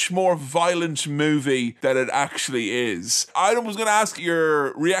much more violent movie that it actually is. I was going to ask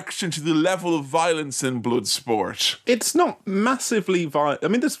your reaction to the level of violence in Bloodsport. It's not massively violent. I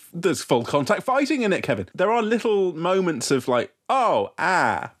mean, there's full contact fighting in it, Kevin. There are little moments of like,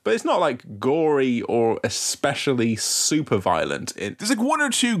 but it's not like gory or especially super violent. There's like one or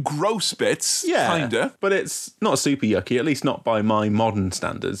two gross bits, kinda. But it's not super yucky, at least not by my modern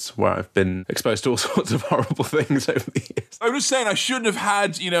standards, where I've been exposed to all sorts of horrible things over the years. I'm just saying I shouldn't have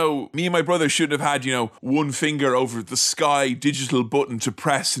had, me and my brother shouldn't have had, one finger over the Sky digital button to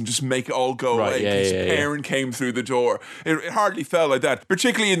press and just make it all go away. His parent came through the door. It hardly felt like that,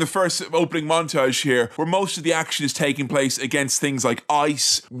 particularly in the first opening montage here, where most of the action is taking place against things like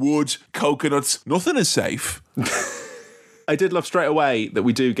ice, wood, coconuts. Nothing is safe. I did love straight away that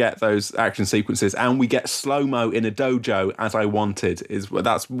we do get those action sequences, and we get slow-mo in a dojo as I wanted.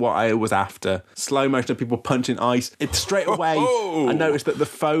 That's what I was after. Slow motion of people punching ice. It's straight away. I noticed that the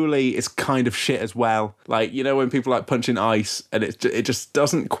Foley is kind of shit as well. Like, you know, when people like punching ice and it just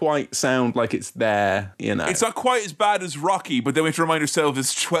doesn't quite sound like it's there, you know. It's not quite as bad as Rocky, but then we have to remind ourselves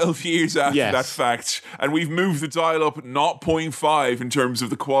it's 12 years after that fact, and we've moved the dial up 0.5 in terms of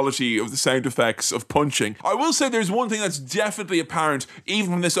the quality of the sound effects of punching. I will say there's one thing that's definitely apparent,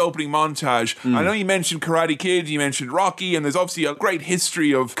 even from this opening montage. I know you mentioned Karate Kid, you mentioned Rocky, and there's obviously a great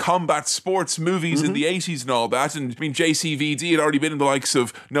history of combat sports movies in the 80s and all that, and I mean, JCVD had already been in the likes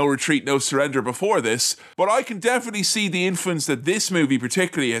of No Retreat, No Surrender before this, but I can definitely see the influence that this movie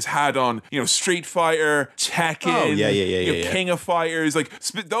particularly has had on, you know, Street Fighter, Tekken, King of Fighters, like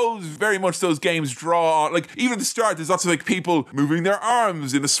those, very much those games draw on, like even at the start there's lots of like people moving their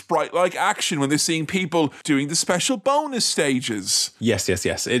arms in a sprite-like action when they're seeing people doing the special bonus stages. Yes.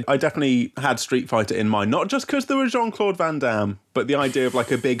 I definitely had Street Fighter in mind, not just because there was Jean-Claude Van Damme, but the idea of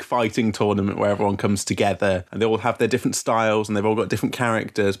like a big fighting tournament where everyone comes together and they all have their different styles and they've all got different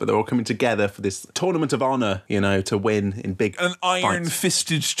characters, but they're all coming together for this tournament of honor, you know, to win in big An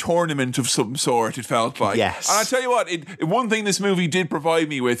iron-fisted tournament of some sort, it felt like. Yes. And I tell you what, one thing this movie did provide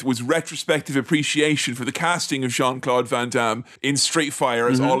me with was retrospective appreciation for the casting of Jean-Claude Van Damme in Street Fighter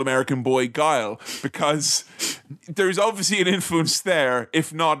as All-American boy Guile, because there's obviously an influence there,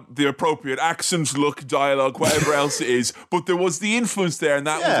 if not the appropriate accent, look, dialogue, whatever else it is, but there was the influence there, and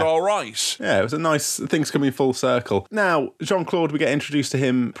that was all right. Yeah, it was a nice things coming full circle. Now, Jean-Claude, we get introduced to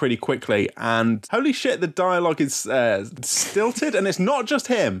him pretty quickly, and holy shit, the dialogue is stilted, and it's not just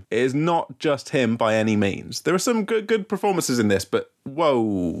him. It is not just him by any means. There are some good performances in this, but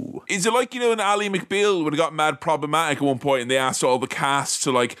whoa. Is it like, you know, in Ally McBeal when it got mad problematic at one point and they asked all the cast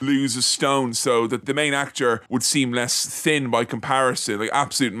to like lose a stone so that the main actor would seem less thin by comparison, like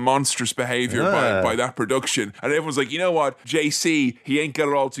absolute monstrous behaviour by that production, and everyone's like, you know what, JC, he ain't got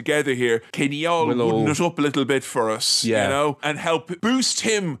it all together here, can you all wooden it up a little bit for us, you know, and help boost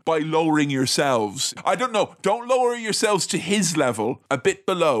him by lowering yourselves. I don't know, don't lower yourselves to his level, a bit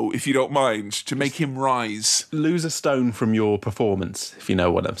below if you don't mind, to make him rise. Lose a stone from your performance, if you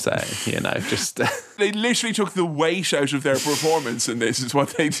know what I'm saying, you know, just... They literally took the weight out of their performance, and this is what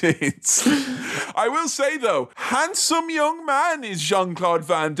they did. I will say, though, handsome young man is Jean-Claude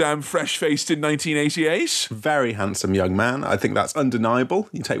Van Damme, fresh-faced in 1988. Very handsome young man. I think that's undeniable.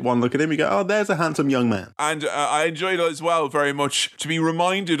 You take one look at him, you go, oh, there's a handsome young man. And I enjoyed it as well very much to be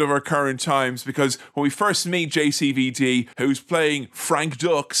reminded of our current times, because when we first meet JCVD, who's playing Frank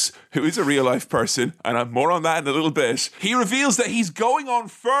Dux, who is a real-life person, and I'm more on that in a little bit, he reveals that he's going on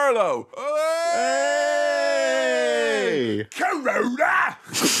furlough. Hey! Corona!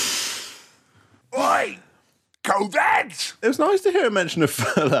 Oi! COVID! It was nice to hear a mention of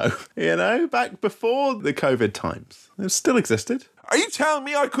furlough, you know, back before the COVID times. It still existed. Are you telling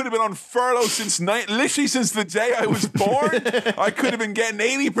me I could have been on furlough literally since the day I was born? I could have been getting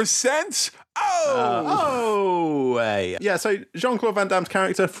 80%? Hey. Yeah, so Jean-Claude Van Damme's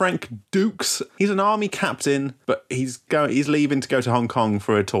character, Frank Dux, he's an army captain, but he's leaving to go to Hong Kong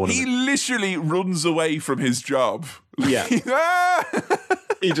for a tournament. He literally runs away from his job. Yeah.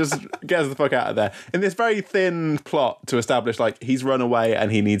 He just gets the fuck out of there. In this very thin plot to establish, like, he's run away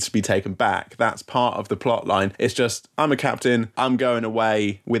and he needs to be taken back. That's part of the plot line. It's just, I'm a captain, I'm going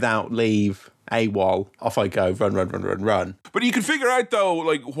away without leave. AWOL, off I go, run. But you can figure out, though,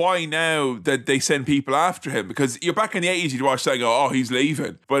 like, why now that they send people after him, because you're back in the 80s, you'd watch that and go, oh, he's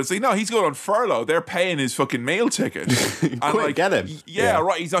leaving. But it's like, no, he's going on furlough. They're paying his fucking meal ticket. Quick, like, get him. Yeah,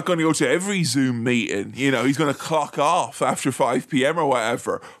 right, he's not going to go to every Zoom meeting. You know, he's going to clock off after 5 p.m. or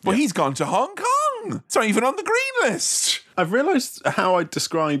whatever. But he's gone to Hong Kong. It's not even on the green list. I've realised how I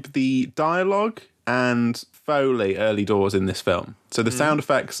describe the dialogue and Foley early doors in this film. So the sound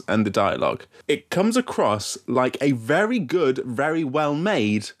effects and the dialogue. It comes across like a very good, very well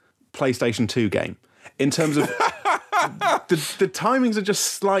made PlayStation 2 game. In terms of the timings are just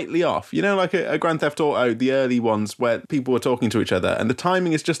slightly off. You know, like a Grand Theft Auto, the early ones where people were talking to each other and the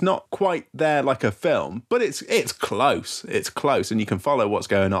timing is just not quite there like a film, but it's close. It's close and you can follow what's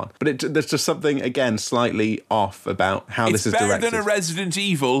going on. But there's just something, again, slightly off about how this is directed. It's better than a Resident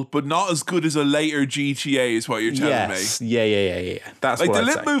Evil, but not as good as a later GTA is what you're telling me. Yeah. That's like, what the I'd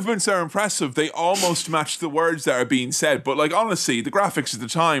lip say. movements are impressive. They almost match the words that are being said. But, like, honestly, the graphics at the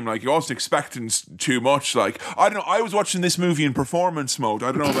time, like, you wasn't expecting too much. Like, I don't know, I was watching this movie in performance mode.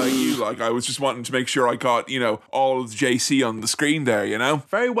 I don't know about you. Like, I was just wanting to make sure I got, you know, all of JC on the screen there, you know?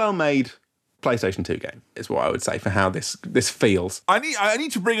 Very well made, PlayStation 2 game, is what I would say for how this feels. I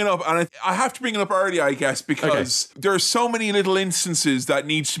need to bring it up, and I have to bring it up early, I guess, because there are so many little instances that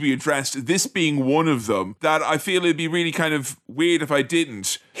needs to be addressed, this being one of them, that I feel it'd be really kind of weird if I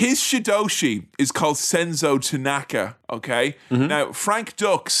didn't. His Shidoshi is called Senzo Tanaka, okay? Now, Frank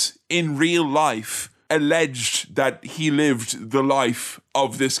Dux, in real life, alleged that he lived the life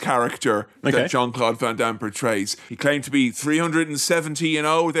of this character that Jean-Claude Van Damme portrays. He claimed to be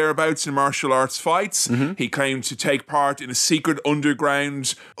 370-0 thereabouts in martial arts fights. He claimed to take part in a secret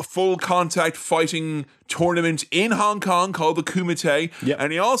underground full contact fighting tournament in Hong Kong called the Kumite.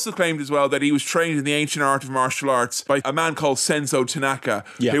 And he also claimed as well that he was trained in the ancient art of martial arts by a man called Senzo Tanaka,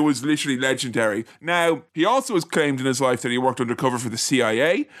 who was literally legendary. Now, he also has claimed in his life that he worked undercover for the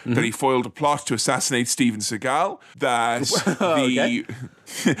CIA, that he foiled a plot to assassinate Steven Seagal, that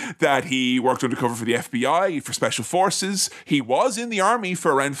that he worked undercover for the FBI, for special forces. He was in the army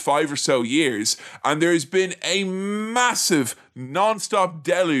for around 5 or so years, and there's been a massive non-stop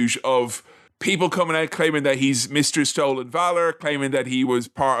deluge of people coming out claiming that he's Mr. Stolen Valor, claiming that he was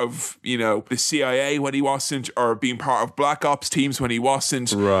part of, the CIA when he wasn't, or being part of Black Ops teams when he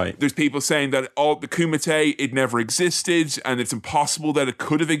wasn't. Right. There's people saying that all the Kumite, it never existed, and it's impossible that it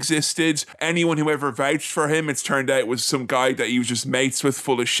could have existed. Anyone who ever vouched for him, it's turned out was some guy that he was just mates with,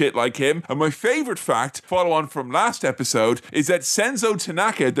 full of shit like him. And my favorite fact, follow on from last episode, is that Senzo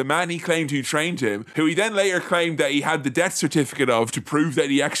Tanaka, the man he claimed who trained him, who he then later claimed that he had the death certificate of to prove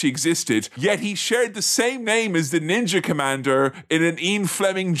that he actually existed, yet he shared the same name as the Ninja Commander in an Ian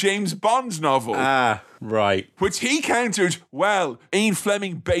Fleming James Bond novel. Right. Which he countered, well, Ian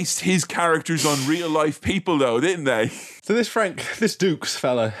Fleming based his characters on real life people though, didn't they? So this Dukes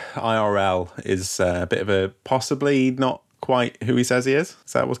fella, IRL, is a bit of a possibly not quite who he says he is?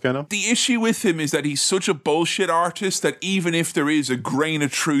 Is that what's going on? The issue with him is that he's such a bullshit artist that even if there is a grain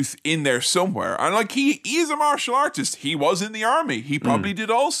of truth in there somewhere, and he is a martial artist, he was in the army, he probably did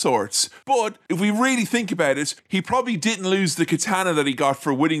all sorts, but if we really think about it, he probably didn't lose the katana that he got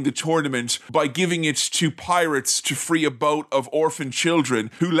for winning the tournament by giving it to pirates to free a boat of orphan children,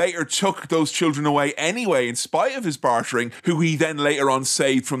 who later took those children away anyway in spite of his bartering, who he then later on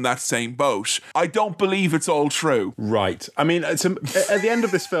saved from that same boat. I don't believe it's all true. Right. I mean, at the end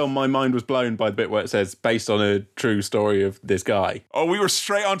of this film, my mind was blown by the bit where it says, based on a true story of this guy. Oh, we were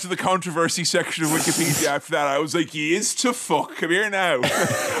straight onto the controversy section of Wikipedia after that. I was like, he is to fuck. Come here now.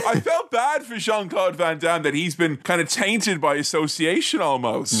 I felt bad for Jean-Claude Van Damme that he's been kind of tainted by association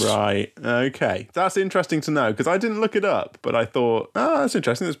almost. Right. Okay. That's interesting to know, because I didn't look it up, but I thought, that's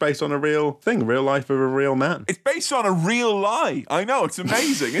interesting. It's based on a real thing, real life of a real man. It's based on a real lie. I know. It's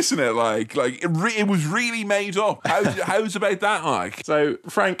amazing, isn't it? It was really made up. How's about that, Mike? So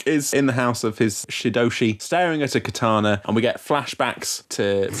Frank is in the house of his Shidoshi, staring at a katana, and we get flashbacks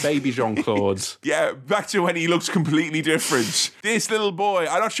to baby Jean-Claude. Yeah, back to when he looks completely different. This little boy,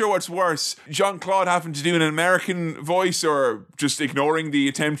 I'm not sure what's worse, Jean-Claude having to do an American voice or just ignoring the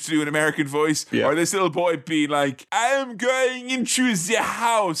attempt to do an American voice, or this little boy being like, I'm going into the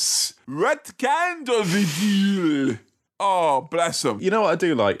house. What kind of a deal? Oh, bless him. You know what I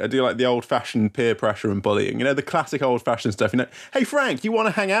do like? I do like the old-fashioned peer pressure and bullying. You know, the classic old-fashioned stuff. Hey, Frank, you want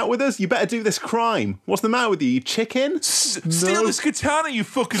to hang out with us? You better do this crime. What's the matter with you? You chicken? Steal this katana, you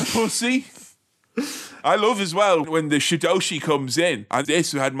fucking pussy. I love as well when the Shidoshi comes in, and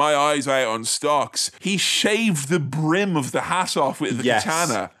this had my eyes out on stocks. He shaved the brim of the hat off with the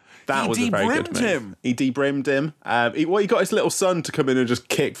katana. That was a very good move. He debrimmed him. He got his little son to come in and just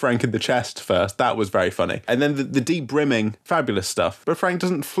kick Frank in the chest first. That was very funny. And then the debrimming, fabulous stuff. But Frank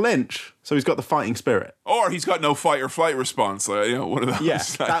doesn't flinch, so he's got the fighting spirit. Or he's got no fight or flight response. One of those. Yeah,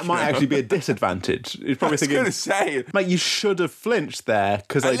 that might actually be a disadvantage. He's probably thinking, I was going to say, mate, you should have flinched there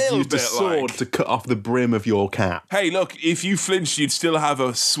because I used a sword to cut off the brim of your cap. Hey, look, if you flinched, you'd still have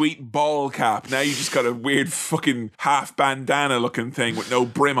a sweet ball cap. Now you just got a weird fucking half bandana looking thing with no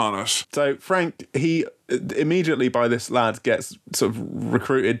brim on it. So Frank, he immediately by this lad gets sort of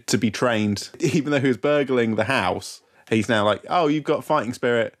recruited to be trained, even though he was burgling the house. He's now like, oh, you've got fighting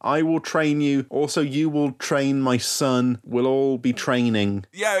spirit. I will train you. Also, you will train my son. We'll all be training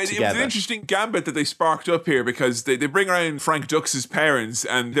Yeah, it was an interesting gambit that they sparked up here because they bring around Frank Dux' parents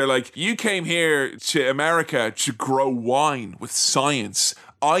and they're like, you came here to America to grow wine with science.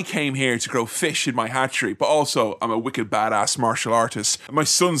 I came here to grow fish in my hatchery, but also I'm a wicked badass martial artist. And my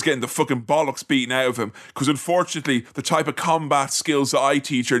son's getting the fucking bollocks beaten out of him because unfortunately the type of combat skills that I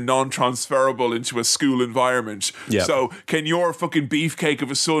teach are non-transferable into a school environment. Yep. So can your fucking beefcake of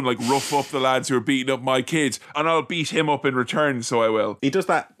a son like rough up the lads who are beating up my kids, and I'll beat him up in return, so I will. He does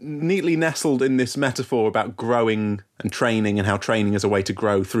that neatly nestled in this metaphor about growing and training, and how training is a way to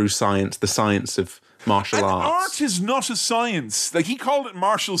grow through science, the science of martial arts. Art is not a science. Like, he called it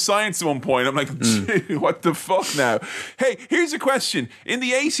martial science at one point. I'm like, dude, what the fuck now? Hey, here's a question. In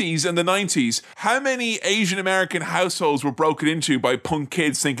the 80s and the 90s, how many Asian American households were broken into by punk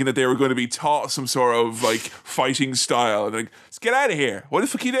kids thinking that they were going to be taught some sort of, like, fighting style? And like, get out of here. What the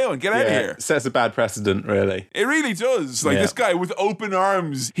fuck are you doing? Get out of here. It sets a bad precedent, really. It really does. Like, this guy with open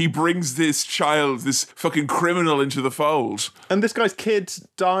arms, he brings this child, this fucking criminal into the fold. And this guy's kid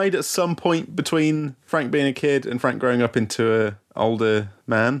died at some point between Frank being a kid and Frank growing up into a older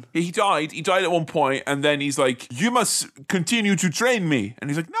man. He died at one point, and then he's like, you must continue to train me. And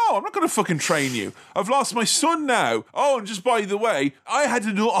he's like, no, I'm not going to fucking train you. I've lost my son now. Oh, and just by the way, I had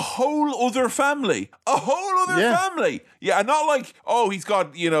to do a whole other family. A whole other family. Yeah, and not like, oh, he's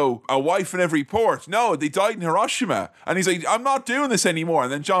got, you know, a wife in every port. No, they died in Hiroshima. And he's like, I'm not doing this anymore.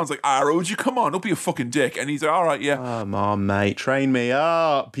 And then John's like, would you come on, don't be a fucking dick. And he's like, all right, yeah. Come on, mate, train me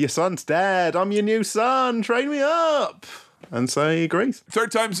up. Your son's dead. I'm your new son. Train me up. And so he agrees.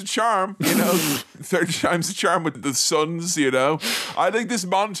 Third time's a charm, you know. Third time's a charm with the sons, you know. I think this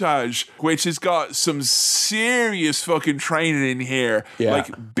montage, which has got some serious fucking training in here,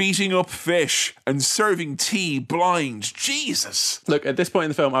 like beating up fish and serving tea blind. Jesus. Look, at this point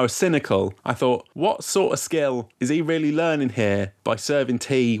in the film, I was cynical. I thought, what sort of skill is he really learning here by serving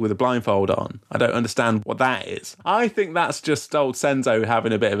tea with a blindfold on? I don't understand what that is. I think that's just old Senzo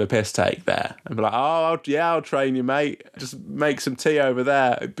having a bit of a piss take there. And be like, I'll train you, mate. Just make some tea over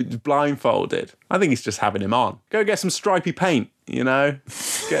there, blindfolded. I think he's just having him on. Go get some stripy paint, you know?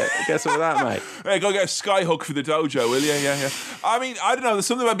 Get some of that, mate. Hey, go get a skyhook for the dojo, will you? Yeah. I mean, I don't know. There's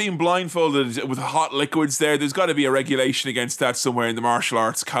something about being blindfolded with hot liquids there. There's got to be a regulation against that somewhere in the martial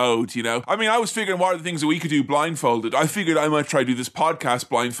arts code, you know? I mean, I was figuring what are the things that we could do blindfolded. I figured I might try to do this podcast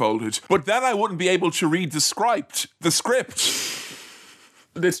blindfolded, but then I wouldn't be able to read the script.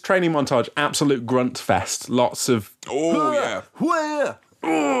 This training montage, absolute grunt fest. Lots of... Oh, yeah.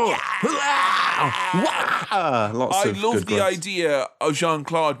 I love the idea of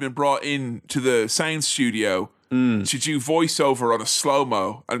Jean-Claude being brought in to the sound studio to do voiceover on a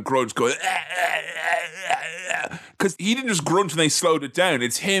slow-mo and grunt going... Because he didn't just grunt and they slowed it down.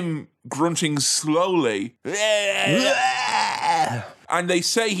 It's him grunting slowly. And they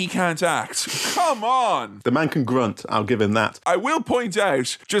say he can't act. Come on. The man can grunt. I'll give him that. I will point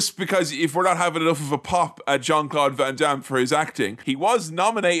out, just because if we're not having enough of a pop at Jean-Claude Van Damme for his acting, he was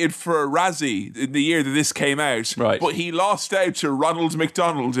nominated for a Razzie in the year that this came out. Right. But he lost out to Ronald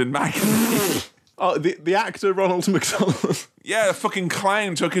McDonald in Mac. Oh, the actor Ronald McDonald. Yeah, a fucking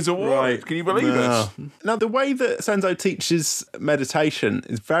clown took his award. Right. Can you believe it? Now, the way that Senzo teaches meditation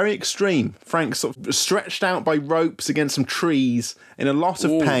is very extreme. Frank's sort of stretched out by ropes against some trees in a lot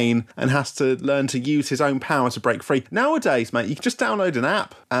of pain and has to learn to use his own power to break free. Nowadays, mate, you can just download an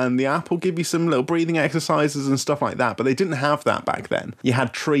app and the app will give you some little breathing exercises and stuff like that, but they didn't have that back then. You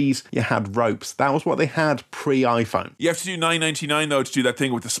had trees, you had ropes. That was what they had pre-iPhone. You have to do $9.99 though to do that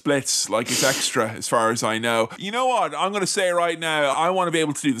thing with the splits, like it's extra as far as I know. You know what? I'm going to say right now, I want to be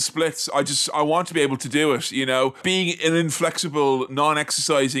able to do the splits. I want to be able to do it, you know. Being an inflexible,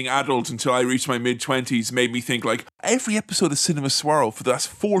 non-exercising adult until I reached my mid-20s made me think like, every episode of Cinema Swirl for the last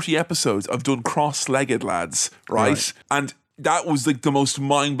 40 episodes I've done cross-legged, lads, right? And that was like the most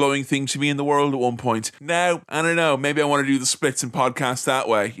mind-blowing thing to me in the world at one point. Now, I don't know, maybe I want to do the splits and podcast that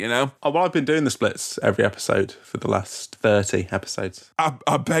way, you know? Oh, well, I've been doing the splits every episode for the last 30 episodes.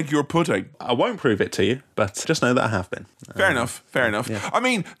 I beg your pudding. I won't prove it to you, but just know that I have been. Fair enough. Yeah. I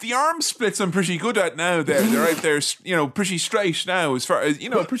mean, the arm splits I'm pretty good at now. They're out there, you know, pretty straight now as far as, you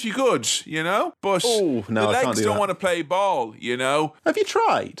know, pretty good, you know? But no, the legs don't want to play ball, you know? Have you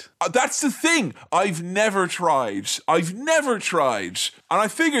tried? That's the thing. I've never tried. And I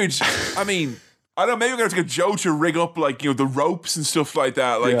figured, I mean, I don't know, maybe we're going to get Joe to rig up, like, you know, the ropes and stuff like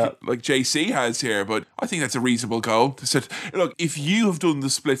that, like JC has here, but I think that's a reasonable goal. To set, look, if you have done the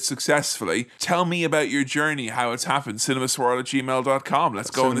split successfully, tell me about your journey, how it's happened, cinemaswirl@gmail.com.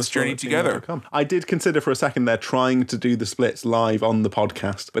 Let's go on this journey together. I did consider for a second there trying to do the splits live on the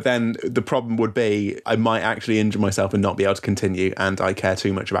podcast, but then the problem would be I might actually injure myself and not be able to continue, and I care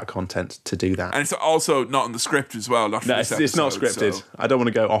too much about content to do that. And it's also not in the script as well. Not for this episode, it's not scripted. So. I don't want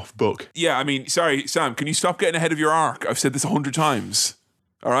to go off book. Yeah, I mean, sorry, Sam, can you stop getting ahead of your arc? I've said this 100 times.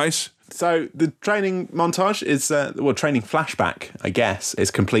 All right? So the training montage is, training flashback, I guess, is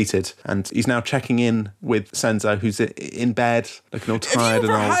completed. And he's now checking in with Senzo, who's in bed, looking all tired Have you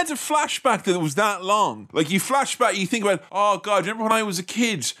and ever old. had a flashback that was that long? Like, you flash back, you think about, oh, God, remember when I was a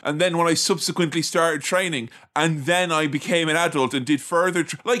kid? And then when I subsequently started training, and then I became an adult and did further...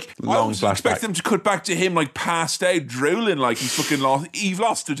 I Long always flashback. expect them to cut back to him, like, passed out, drooling, like he's fucking lost... You've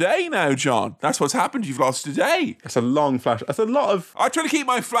lost a day now, John. That's what's happened. You've lost a day. It's a long flash. That's a lot of... I try to keep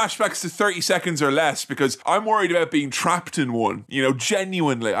my flashbacks to 30 seconds or less because I'm worried about being trapped in one. You know,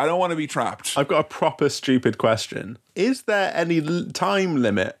 genuinely. I don't want to be trapped. I've got a proper stupid question. Is there any time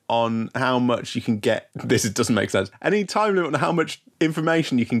limit on how much you can get? This doesn't make sense. Any time limit on how much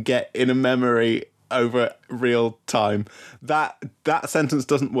information you can get in a memory over real time? That sentence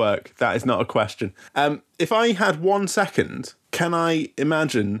doesn't work. That is not a question. If I had 1 second, can I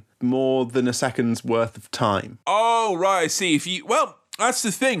imagine more than a second's worth of time? Oh, right. I see. That's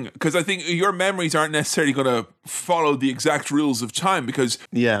the thing, because I think your memories aren't necessarily going to follow the exact rules of time, because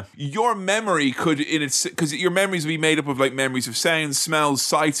your memory could, because your memories will be made up of like memories of sounds, smells,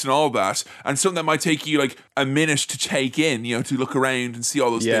 sights, and all that, and something that might take you like a minute to take in, you know, to look around and see all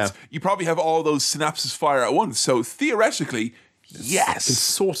those things. You probably have all those synapses fire at once. So theoretically, yes, It's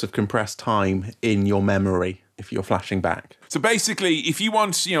sort of compressed time in your memory if you're flashing back. So basically, if you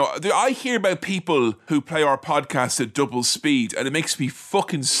want, you know, I hear about people who play our podcast at double speed, and it makes me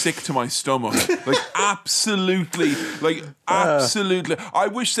fucking sick to my stomach. Absolutely. I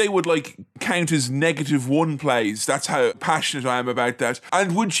wish they would, like, count as -1 plays. That's how passionate I am about that.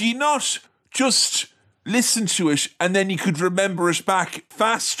 And would you not just listen to it, and then you could remember it back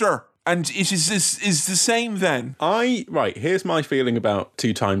faster? And it is the same then. Here's my feeling about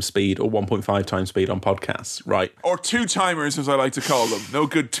 2 times speed or 1.5 times speed on podcasts, right? Or 2-timers, as I like to call them. No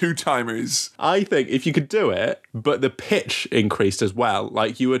good 2-timers. I think if you could do it, but the pitch increased as well,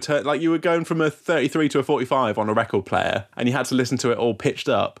 like you were going from a 33 to a 45 on a record player, and you had to listen to it all pitched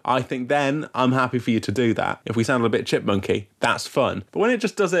up, I think then I'm happy for you to do that. If we sound a bit chipmunky, that's fun. But when it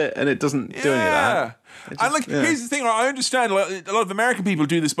just does it and it doesn't do any of that. Here's the thing, I understand a lot of American people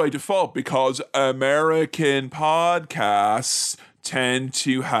do this by default because American podcasts tend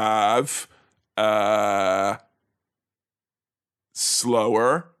to have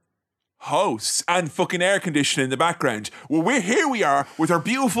slower hosts and fucking air conditioning in the background. Well, we are with our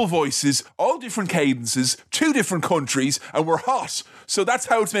beautiful voices, all different cadences, 2 different countries, and we're hot. So that's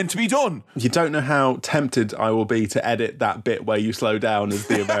how it's meant to be done. You don't know how tempted I will be to edit that bit where you slow down as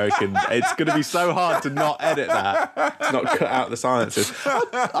the American. It's going to be so hard to not edit that, to not cut out the silences.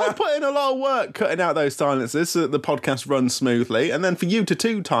 I'll put in a lot of work cutting out those silences so that the podcast runs smoothly, and then for you to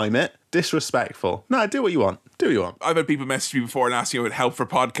 2-time it, disrespectful. No, do what you want. Do what you want. I've had people message me before and asking about help for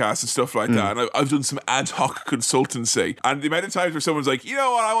podcasts and stuff like that. And I've done some ad hoc consultancy. And the amount of times where someone's like, you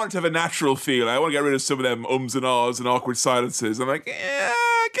know what, I want it to have a natural feel. I want to get rid of some of them ums and ahs and awkward silences. I'm like, yeah,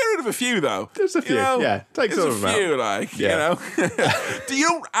 get rid of a few though. There's a few, Take some of them out. There's a few, you know. You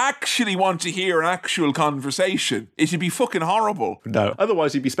don't actually want to hear an actual conversation. It'd be fucking horrible. No,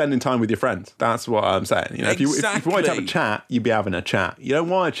 otherwise you'd be spending time with your friends. That's what I'm saying. You know, if you wanted to have a chat, you'd be having a chat. You don't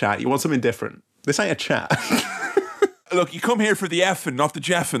want a chat, you want something different. This ain't a chat. Look, you come here for the effing, not the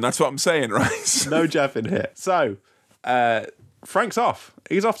jeffing. That's what I'm saying, right? No jeffing here. So, Frank's off.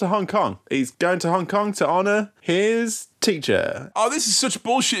 He's off to Hong Kong. He's going to Hong Kong to honour his teacher. Oh, this is such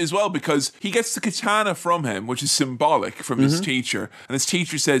bullshit as well, because he gets the katana from him, which is symbolic from his teacher. And his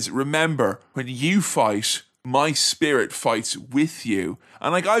teacher says, remember, when you fight, my spirit fights with you.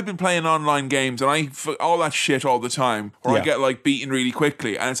 And like, I've been playing online games and all that shit all the time, or I get like beaten really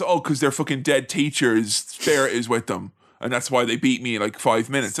quickly, and it's because their fucking dead teacher's spirit is with them, and that's why they beat me in like 5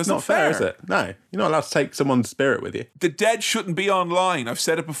 minutes. That's not fair, is it? No, you're not allowed to take someone's spirit with you. The dead shouldn't be online. I've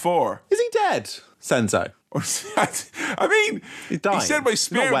said it before. Is he dead, Senzo? I mean, he's dying. He said my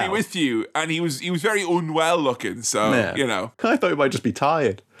spirit will be with you, and he was very unwell looking. So you know, I thought he might just be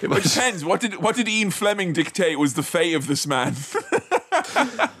tired. It depends. What did Ian Fleming dictate was the fate of this man?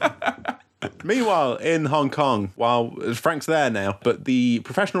 Meanwhile, in Hong Kong, while Frank's there now, but the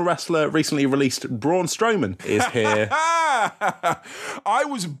professional wrestler recently released Braun Strowman is here. I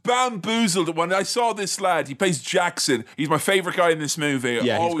was bamboozled when I saw this lad. He plays Jackson. He's my favourite guy in this movie.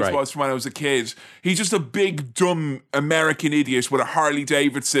 Yeah, always great. was from when I was a kid. He's just a big, dumb American idiot with a Harley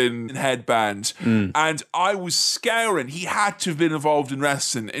Davidson headband. And I was scouring. He had to have been involved in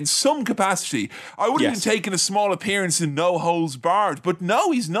wrestling in some capacity. I would have even taken a small appearance in No Holds Barred. But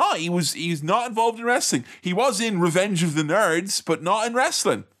no, he's not. He's not involved in wrestling. He was in Revenge of the Nerds, but not in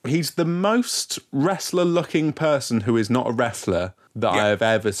wrestling. He's the most wrestler-looking person who is not a wrestler that I have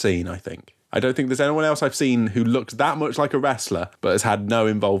ever seen, I think. I don't think there's anyone else I've seen who looks that much like a wrestler, but has had no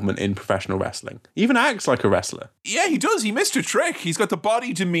involvement in professional wrestling. Even acts like a wrestler. Yeah, he does. He missed a trick. He's got the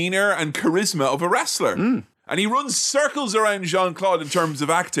body, demeanor, and charisma of a wrestler. And he runs circles around Jean-Claude in terms of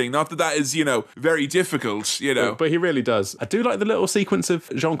acting. Not that that is, very difficult, But he really does. I do like the little sequence of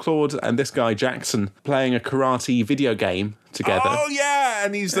Jean-Claude and this guy Jackson playing a karate video game together. Oh, yeah.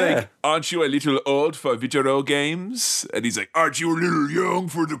 And he's like, aren't you a little old for video games? And he's like, aren't you a little young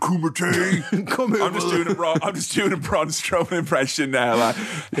for the Kumite? Come here, I'm just doing a Braun Strowman impression now. Like,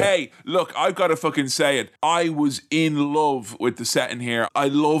 hey, look, I've got to fucking say it. I was in love with the setting here. I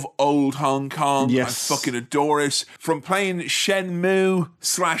love old Hong Kong. Yes. I fucking adore it. From playing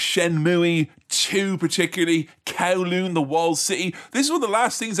Shenmue/Shenmue to particularly Kowloon, the Walled City. This is one of the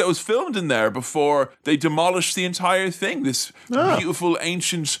last things that was filmed in there before they demolished the entire thing. This beautiful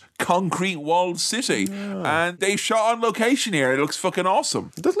ancient concrete walled city. And they shot on location here. It looks fucking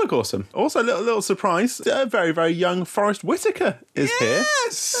awesome. It does look awesome. Also, a little surprise. A very, very young Forrest Whitaker is here.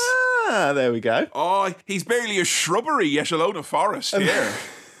 Yes! Ah, there we go. Oh, he's barely a shrubbery, yet alone a forest here.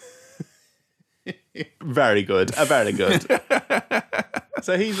 Very good. Very good.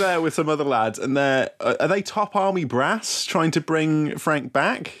 So he's there with some other lads, and are they top army brass trying to bring Frank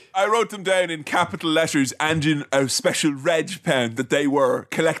back? I wrote them down in capital letters and in a special red pen that they were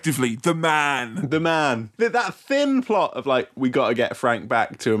collectively the man. The man. That thin plot of we got to get Frank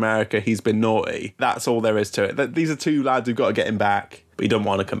back to America. He's been naughty. That's all there is to it. These are two lads who've got to get him back, but he don't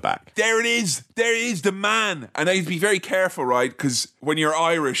want to come back. There it is. There it is, the man. And I have to be very careful, right? Because when you're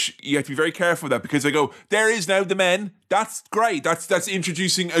Irish, you have to be very careful with that because they go, there is now the men. That's great. That's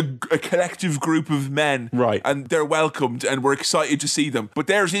introducing a collective group of men. Right. And they're welcomed and we're excited to see them. But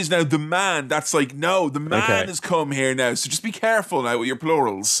there it is now, the man. That's like, no, the man has come here now. So just be careful now with your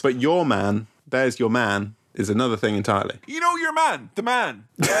plurals. But your man, there's your man, is another thing entirely. You know your man, the man.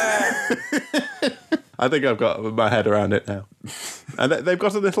 I think I've got my head around it now. And they've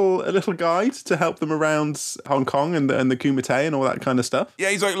got a little guide to help them around Hong Kong and the Kumite and all that kind of stuff.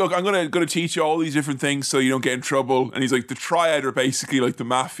 Yeah, he's like, look, I'm gonna teach you all these different things so you don't get in trouble. And he's like, the triad are basically like the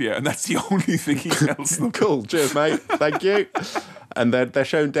mafia, and that's the only thing he tells them. Cool, cheers, mate. Thank you. And they're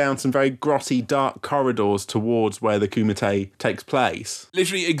shown down some very grotty, dark corridors towards where the Kumite takes place.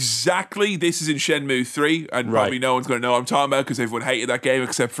 Literally exactly, this is in Shenmue 3, and probably no one's going to know what I'm talking about because everyone hated that game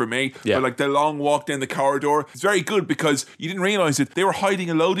except for me. Yeah. But the long walk down the corridor, it's very good because you didn't realise it. They were hiding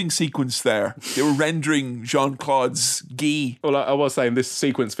a loading sequence there. They were rendering Jean-Claude's gi. Well, I was saying this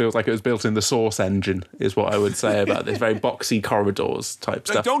sequence feels like it was built in the Source engine, is what I would say about this very boxy corridors type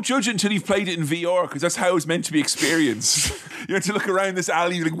stuff. Don't judge it until you've played it in VR because that's how it's meant to be experienced. You have to look around this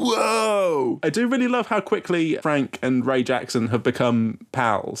alley, you're like, whoa! I do really love how quickly Frank and Ray Jackson have become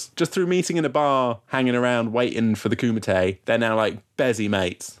pals. Just through meeting in a bar, hanging around, waiting for the Kumite, they're now Bezzy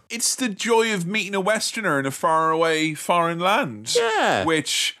mates. It's the joy of meeting a Westerner in a faraway foreign land. Yeah.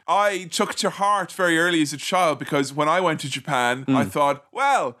 Which I took to heart very early as a child because when I went to Japan, I thought,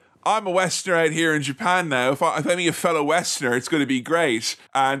 well, I'm a Westerner out here in Japan now. If I meet a fellow Westerner, it's going to be great.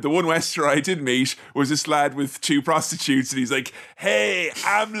 And the one Westerner I did meet was this lad with two prostitutes. And he's like, hey,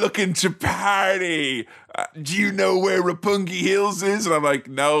 I'm looking to party. Do you know where Roppongi Hills is? And I'm like,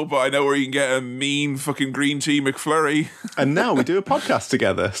 no, but I know where you can get a mean fucking green tea McFlurry. And now we do a podcast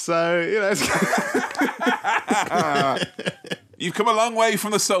together. So, it's... You've come a long way from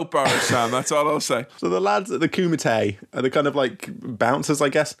the soap bar, Sam. That's all I'll say. So the lads at the Kumite are the kind of bouncers, I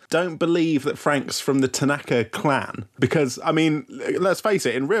guess, don't believe that Frank's from the Tanaka clan. Because, I mean, let's face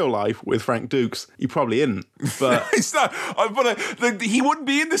it, in real life with Frank Dukes, he probably isn't. But it's not. But he wouldn't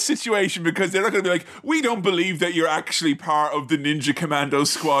be in this situation because they're not going to be like, we don't believe that you're actually part of the Ninja Commando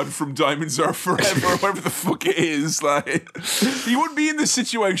squad from Diamonds Are Forever, or whatever the fuck it is. He wouldn't be in this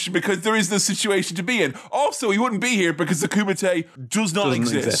situation because there is no situation to be in. Also, he wouldn't be here because the Kumite doesn't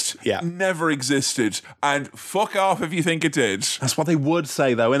exist. Yeah. Never existed. And fuck off if you think it did. That's what they would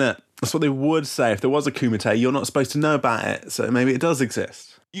say, though, innit? That's what they would say. If there was a Kumite, you're not supposed to know about it, so maybe it does exist.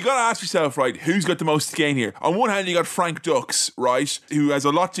 You got to ask yourself, right, who's got the most to gain here? On one hand, you got Frank Dux, right, who has a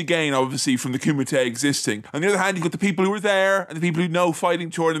lot to gain, obviously, from the Kumite existing. On the other hand, you got the people who were there and the people who know fighting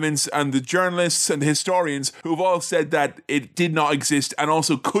tournaments and the journalists and the historians who have all said that it did not exist and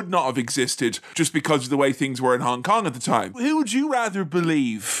also could not have existed just because of the way things were in Hong Kong at the time. Who would you rather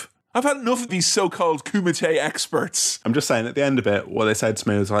believe? I've had enough of these so-called Kumite experts. I'm just saying, at the end of it, what they said to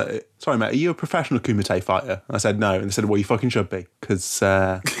me was like, sorry, mate, are you a professional Kumite fighter? And I said, no. And they said, well, you fucking should be, because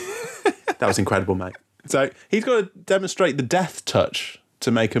that was incredible, mate. So he's got to demonstrate the death touch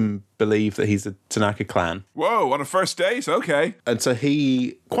to make him believe that he's the Tanaka clan. Whoa, on a first date? Okay. And so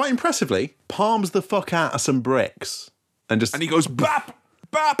he, quite impressively, palms the fuck out of some bricks. And he goes, bap,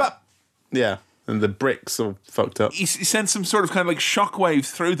 bap, bap. Yeah. And the bricks all fucked up. He sends some sort of kind of like shockwave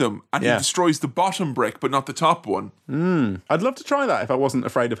through them, and he destroys the bottom brick, but not the top one. I'd love to try that if I wasn't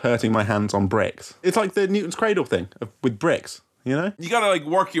afraid of hurting my hands on bricks. It's like the Newton's Cradle thing with bricks. You know, you gotta like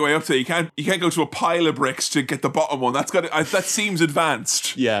work your way up to it. You can't go to a pile of bricks to get the bottom one. That seems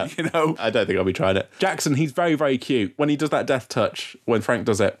advanced. Yeah, you know. I don't think I'll be trying it. Jackson, he's very, very cute when he does that death touch. When Frank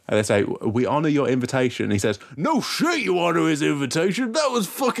does it, and they say, "We honor your invitation," and he says, "No shit, you honor his invitation. That was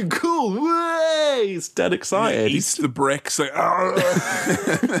fucking cool." Way! He's dead excited. He eats the bricks. Like,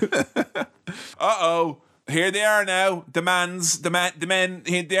 uh-oh. Here they are now. The men.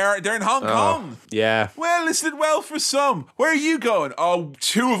 They're in Hong Kong. Yeah. Well, this did well for some. Where are you going? Oh,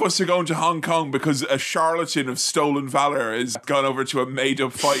 2 of us are going to Hong Kong because a charlatan of stolen valor has gone over to a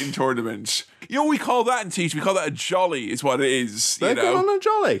made-up fighting tournament. You know what we call that in Teach? We call that a jolly, is what it is. They've gone on a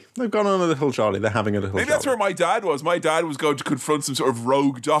jolly. They've gone on a little jolly. They're having a little Maybe jolly. that's where my dad was. My dad was going to confront some sort of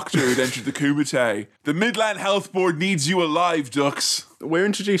rogue doctor who'd entered the Kumite. The Midland Health Board needs you alive, ducks. We're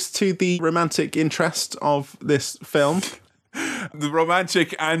introduced to the romantic interest of this film. The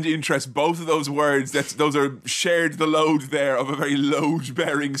romantic and interest, both of those words, those are shared the load there of a very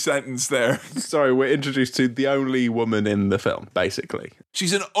load-bearing sentence there. Sorry, we're introduced to the only woman in the film, basically.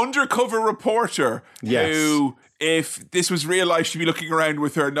 She's an undercover reporter who, if this was real life, she'd be looking around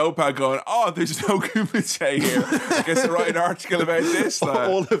with her notepad going, oh, there's no Kumite here. I guess I'll write an article about this.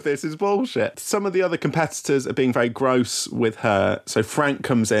 All of this is bullshit. Some of the other competitors are being very gross with her, so Frank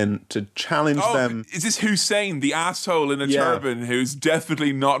comes in to challenge them. Is this Hussein, the asshole in a turban, who's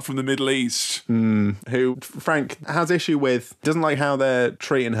definitely not from the Middle East? Who Frank has issue with, doesn't like how they're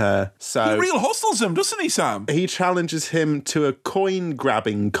treating her, so... He real hustles him, doesn't he, Sam? He challenges him to a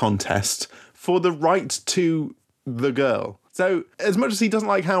coin-grabbing contest for the right to the girl. So, as much as he doesn't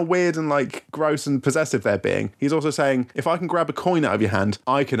like how weird and, like, gross and possessive they're being, he's also saying, if I can grab a coin out of your hand,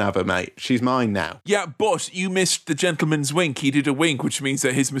 I can have her, mate. She's mine now. Yeah, but you missed the gentleman's wink. He did a wink, which means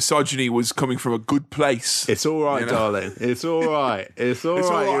that his misogyny was coming from a good place. It's all right, darling. It's all right. It's all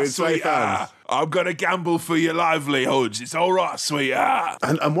right. You're in safe hands. I'm going to gamble for your livelihoods. It's all right, sweetheart.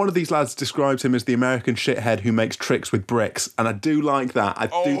 And one of these lads describes him as the American shithead who makes tricks with bricks. And I do like that. I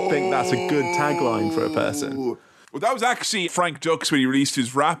do think that's a good tagline for a person. Well, that was actually Frank Dux when he released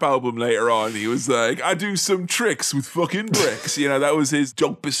his rap album later on. He was like, I do some tricks with fucking bricks. You know, that was his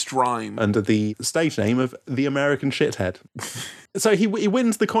dopest rhyme. Under the stage name of the American shithead. So he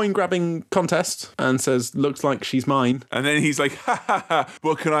wins the coin grabbing contest and says, looks like she's mine. And then he's like, ha ha ha,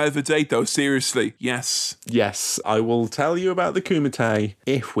 but can I have a date though? Seriously? Yes. Yes, I will tell you about the Kumite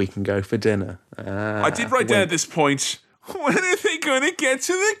if we can go for dinner. I did write down at this point, when are they going to get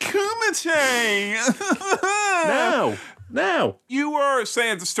to the Kumite? Now. You were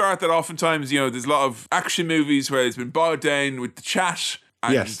saying at the start that oftentimes, you know, there's a lot of action movies where it's been bogged down with the chat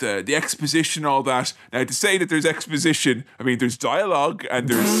and the exposition and all that. Now, to say that there's exposition, I mean, there's dialogue and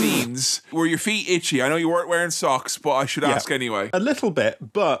there's scenes. Were your feet itchy? I know you weren't wearing socks, but I should ask anyway. A little bit,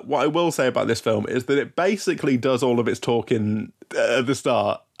 but what I will say about this film is that it basically does all of its talking at the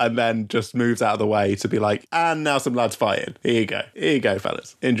start and then just moves out of the way to be like, and now some lads fighting. Here you go,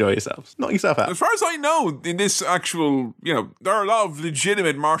 fellas. Enjoy yourselves. Knock yourself out. As far as I know, in this actual, you know, there are a lot of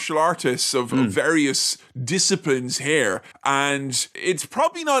legitimate martial artists of various disciplines here, and it's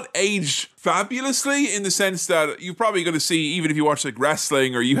probably not aged fabulously in the sense that you're probably going to see, even if you watch like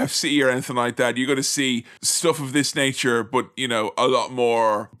wrestling or UFC or anything like that, you're going to see stuff of this nature, but, you know, a lot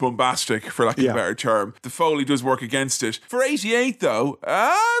more bombastic, for lack of a better term. The Foley does work against it. For 88, though,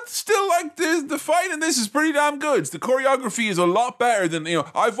 still like the fight in this is pretty damn good. The choreography is a lot better than, you know,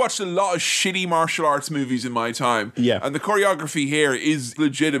 I've watched a lot of shitty martial arts movies in my time. Yeah. And the choreography here is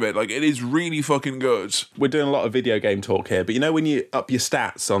legitimate. Like, it is really fucking good. We're doing a lot of video game talk here, but you know when you up your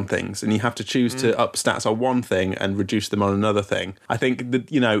stats on things and you have to choose to up stats on one thing and reduce them on another thing, I think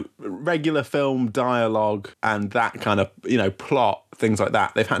that, you know, regular film dialogue and that kind of, you know, plot, things like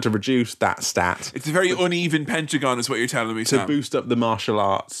that, they've had to reduce that stat. It's a very uneven pentagon is what you're telling me, Sam. To boost up the martial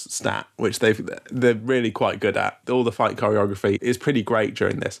arts stat, which they're really quite good at. All the fight choreography is pretty great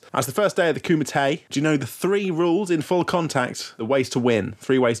during this. As the first day of the Kumite, do you know the 3 rules in full contact? The ways to win.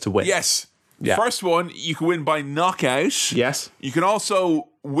 3 ways to win. Yes. Yeah. First one, you can win by knockout. Yes. You can also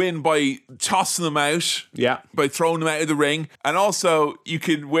win by tossing them out. Yeah. By throwing them out of the ring. And also, you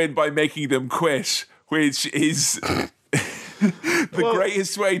can win by making them quit, which is the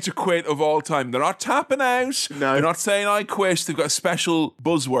greatest way to quit of all time. They're not tapping out. No. They're not saying I quit. They've got a special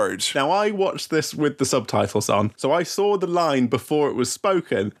buzzword. Now, I watched this with the subtitles on, so I saw the line before it was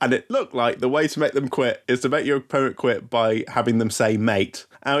spoken, and it looked like the way to make them quit is to make your opponent quit by having them say mate.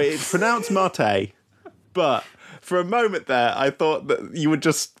 Now, it's pronounced mate, but For a moment there, I thought that you would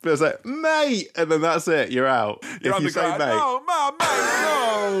just say, mate, and then that's it, you're out. You're if on you the say ground. mate.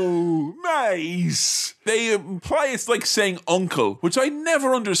 No, mate, They imply it's like saying uncle, which I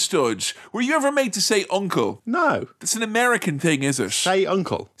never understood. Were you ever made to say uncle? No. It's an American thing, is it? Say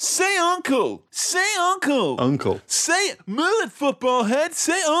uncle. Say uncle. Say uncle. Uncle. Say mullet football head.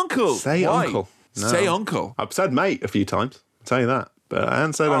 Say uncle. Say Why? uncle. No. Say uncle. I've said mate a few times. I'll tell you that. But I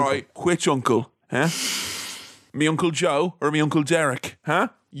haven't said All uncle. right, which uncle? Huh? Me Uncle Joe or me Uncle Derek? Huh?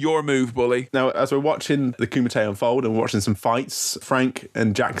 Your move, bully. Now, as we're watching the Kumite unfold and watching some fights, Frank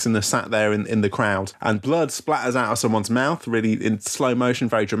and Jackson are sat there in the crowd, and blood splatters out of someone's mouth, really in slow motion,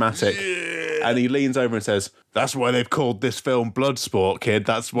 very dramatic. And he leans over and says, "That's why they've called this film Bloodsport, kid.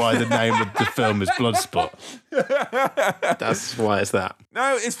 That's why the name of the film is Bloodsport." That's why it's that.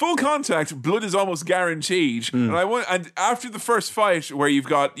 Now, it's full contact. Blood is almost guaranteed. And after the first fight, where you've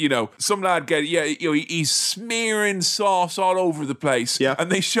got, some lad he's smearing sauce all over the place. Yeah.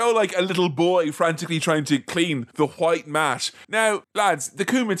 And they show like a little boy frantically trying to clean the white mat. Now, lads, the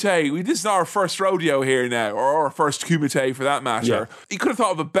Kumite, this is not our first rodeo here now, or our first Kumite for that matter. Yeah. You could have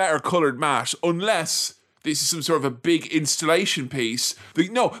thought of a better coloured mat, unless this is some sort of a big installation piece. The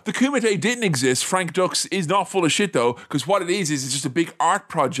Kumite didn't exist. Frank Dux is not full of shit, though, because what it is it's just a big art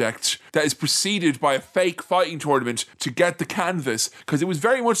project that is preceded by a fake fighting tournament to get the canvas, because it was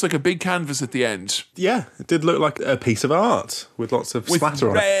very much like a big canvas at the end. Yeah, it did look like a piece of art with lots of splatter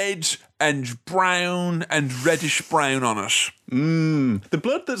on it. Red and brown and reddish brown on it. The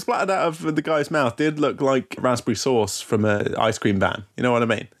blood that splattered out of the guy's mouth did look like raspberry sauce from an ice cream van. You know what I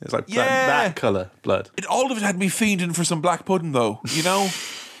mean? It's like that colour blood. All of it had me fiending for some black pudding, though,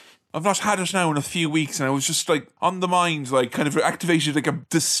 I've not had it now in a few weeks, and I was just like on the mind, like kind of activated like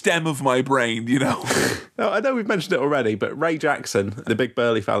the stem of my brain, Now, I know we've mentioned it already, but Ray Jackson, the big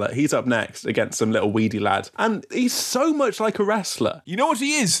burly fella, he's up next against some little weedy lad. And he's so much like a wrestler. You know what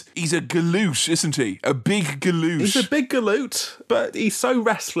he is? He's a galoot, isn't he? A big galoot. He's a big galoot, but he's so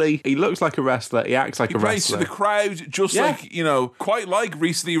wrestly. He looks like a wrestler. He acts like a plays wrestler. to the crowd, just like, quite like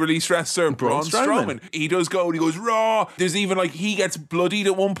recently released wrestler Braun Strowman. He does go and he goes raw. There's even like he gets bloodied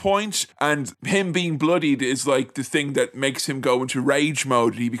at one point, and him being bloodied is like the thing that makes him go into rage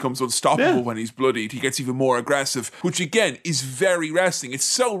mode. He becomes unstoppable when he's bloodied. He gets even more aggressive, which again is very wrestling. It's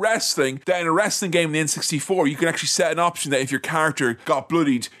so wrestling that in a wrestling game in the N64, you can actually set an option that if your character got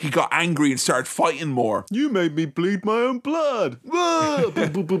bloodied, he got angry and started fighting more. You made me bleed my own blood.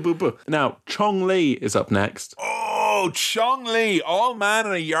 Now, Chong Li is up next. Oh, Chong Li, all man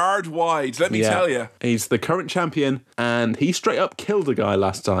and a yard wide. Let me tell you. He's the current champion, and he straight up killed a guy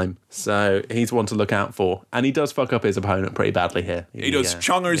last time. So he's one to look out for. And he does fuck up his opponent pretty badly here. He does.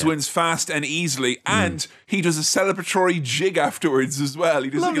 Chongers wins fast and easily, and he does a celebratory jig afterwards as well. He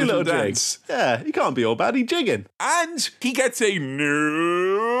does Lovely a little little dance. jig. Yeah, he can't be all bad. He's jigging. And he gets a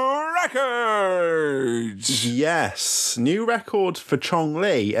new record. Yes, new record for Chong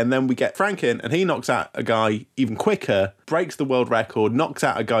Li. And then we get Frank in, and he knocks out a guy even quicker, breaks the world record, knocks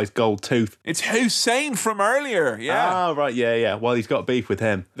out a guy's gold tooth. It's Hussein from earlier. Yeah. Ah, right, yeah. Well, he's got beef with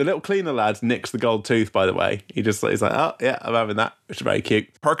him. The little cleaner lad nicks the gold tooth, by the way. He's like, oh, yeah, I'm having that, which is very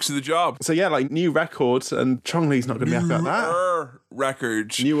cute. Perks of the job. So, yeah, like new records, and Chong Li's not going to be happy about that.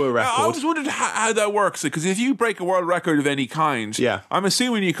 Record. Newer record. Now, I always wondered how that works, because if you break a world record of any kind, I'm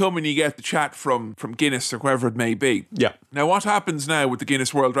assuming you come and you get the chat from Guinness or whoever it may be. Yeah. Now, what happens now with the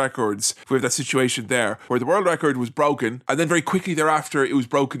Guinness World Records, if we have that situation there, where the world record was broken, and then very quickly thereafter, it was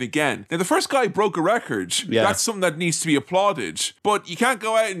broken again. Now, the first guy broke a record. Yeah. That's something that needs to be applauded. But you can't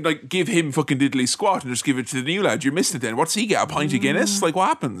go out and like give him fucking diddly squat and just give it to the new lad. You're missing it then. What's he get? A pint of Guinness? Like, what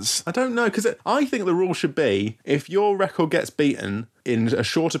happens? I don't know, because I think the rule should be, if your record gets beaten in a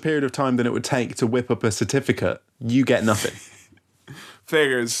shorter period of time than it would take to whip up a certificate, you get nothing.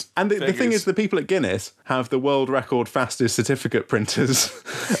 Figures. And the thing is, the people at Guinness have the world record fastest certificate printers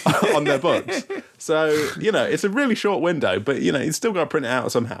on their books. So, it's a really short window, but, you've still got to print it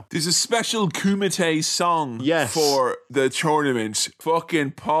out somehow. There's a special Kumite song for the tournament.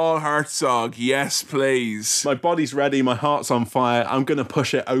 Fucking Paul Hartzog, yes, please. My body's ready, my heart's on fire, I'm going to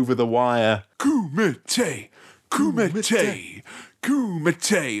push it over the wire. Kumite, Kumite,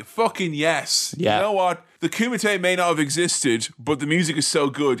 Kumite. Fucking yes. Yeah. You know what? The Kumite may not have existed, but the music is so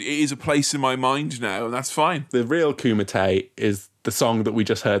good, it is a place in my mind now, and that's fine. The real Kumite is the song that we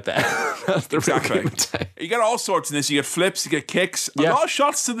just heard there. That's the real Kumite. You get all sorts in this. You get flips, you get kicks, a lot of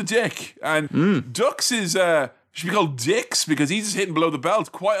shots to the dick. And Dux is... should be called Dicks because he's just hitting below the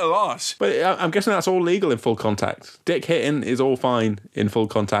belt quite a lot. But I'm guessing that's all legal in full contact. Dick hitting is all fine in full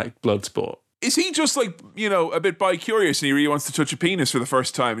contact blood sport. Is he just like, a bit bi-curious and he really wants to touch a penis for the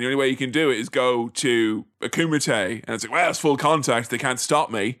first time? And the only way you can do it is go to a kumite. And it's like, well, it's full contact. They can't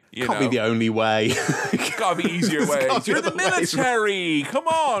stop me. Can't be the only way. Gotta be easier ways. You're the military. Come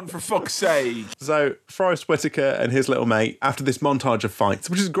on, for fuck's sake. So Forrest Whitaker and his little mate, after this montage of fights,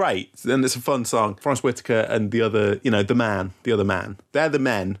 which is great, and it's a fun song, Forrest Whitaker and the other, the other man. They're the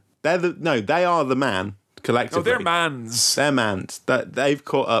men. They are the man collectively. No, they're mans. They're mans. They've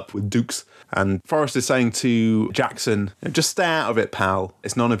caught up with Dukes. And Forrest is saying to Jackson, just stay out of it, pal.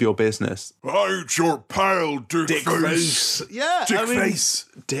 It's none of your business. I ain't your pal, Dick Face. Yeah,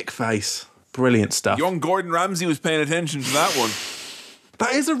 Dick Face. Brilliant stuff. Young Gordon Ramsay was paying attention to that one.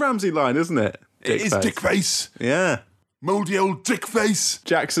 That is a Ramsay line, isn't it? It is Dick Face. Yeah. Mouldy old Dick Face.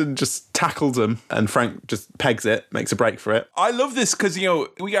 Jackson just tackles him and Frank just pegs it, makes a break for it. I love this because,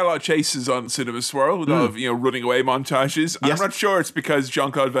 we got a lot of chases on Cinema Swirl, a lot of, running away montages. Yes. I'm not sure it's because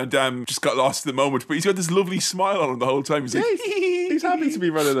Jean-Claude Van Damme just got lost in the moment, but he's got this lovely smile on him the whole time. He's like, he's happy to be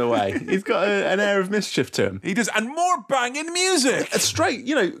running away. He's got an air of mischief to him. He does, and more banging music. Straight,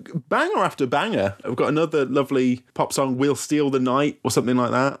 banger after banger. I've got another lovely pop song, We'll Steal the Night, or something like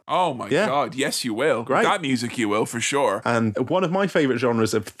that. Oh my God, yes you will. Great. That music you will, for sure. And one of my favourite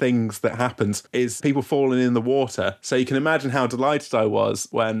genres of things that happens is people falling in the water. So you can imagine how delighted I was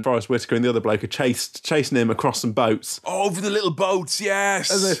when Forrest Whitaker and the other bloke are chasing him across some boats. Oh, over the little boats,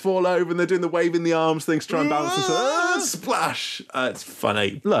 yes. And they fall over and they're doing the waving the arms things to try and balance themselves. Splash! It's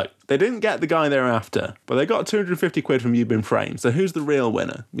funny. Look, they didn't get the guy they're after, but they got 250 quid from You've Been Framed. So who's the real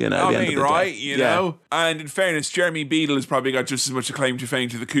winner? I mean, right? You know? And in fairness, Jeremy Beadle has probably got just as much acclaim to fame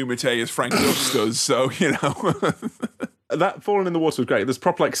to the Kumite as Frank Dux does. So, That falling in the water was great. There's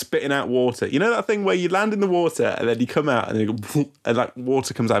proper spitting out water. You know that thing where you land in the water and then you come out and you go, and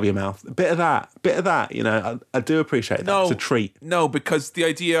water comes out of your mouth. A bit of that. I do appreciate that. It's a treat. No, because the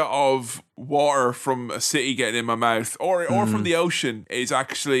idea of water from a city getting in my mouth or from the ocean is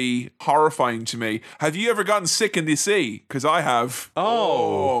actually horrifying to me. Have you ever gotten sick in the sea? Because I have.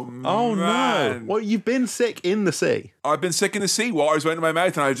 Oh no. Well, you've been sick in the sea. I've been sick in the sea. Water's went in my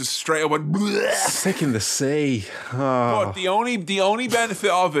mouth and I just straight up went bleh. Sick in the sea. Oh. But the only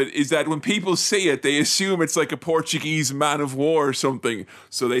benefit of it is that when people see it, they assume it's like a Portuguese man of war or something,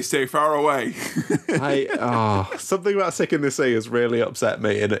 so they stay far away. Something about sick in the sea has really upset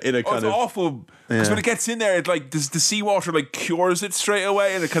me in a kind of awful. Because when it gets in there, it the seawater cures it straight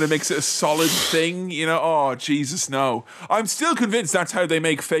away, and it kind of makes it a solid thing. Oh Jesus, no! I'm still convinced that's how they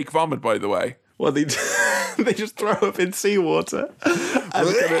make fake vomit. By the way. Well, they just throw up in seawater and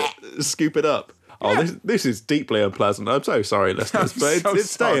kind of scoop it up. Oh, this is deeply unpleasant. I'm so sorry, listeners, but it's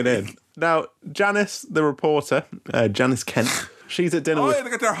staying in. Now, Janice, the reporter, Janice Kent, she's at dinner with... Oh,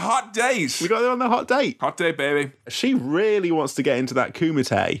 they got their hot date. We got her on the hot date. Hot date, baby. She really wants to get into that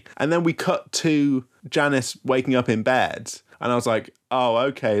kumite. And then we cut to Janice waking up in bed. And I was like, oh,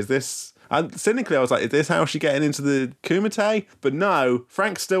 okay, is this... And cynically, I was like, is this how she's getting into the kumite? But no,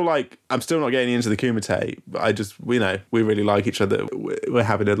 Frank's still I'm still not getting into the kumite. I just, we really like each other. We're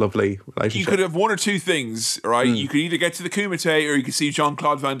having a lovely relationship. You could have one or two things, right? You could either get to the kumite or you could see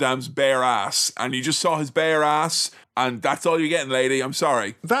Jean-Claude Van Damme's bare ass. And you just saw his bare ass. And that's all you're getting, lady. I'm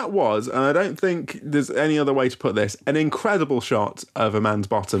sorry. That was, and I don't think there's any other way to put this, an incredible shot of a man's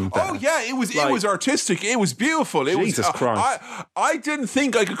bottom there. Oh, yeah, it was artistic. It was beautiful. Jesus Christ. I didn't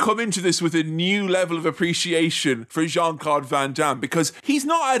think I could come into this with a new level of appreciation for Jean-Claude Van Damme because he's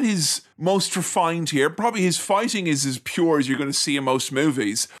not at his most refined here. Probably his fighting is as pure as you're going to see in most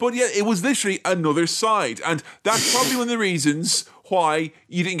movies. But yeah, it was literally another side. And that's probably one of the reasons why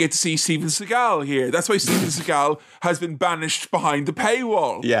you didn't get to see Steven Seagal here. That's why Steven Seagal has been banished behind the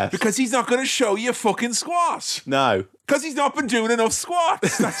paywall. Yes. Because he's not going to show you a fucking squat. No. Because he's not been doing enough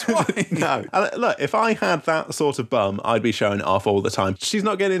squats. That's why. No. Look, if I had that sort of bum, I'd be showing it off all the time. She's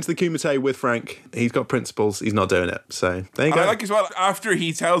not getting into the kumite with Frank. He's got principles. He's not doing it. So there you go. I like as well, after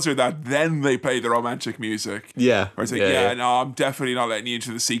he tells her that, then they play the romantic music. Yeah. Where it's like, no, I'm definitely not letting you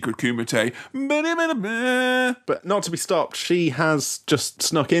into the secret kumite. But not to be stopped, she has just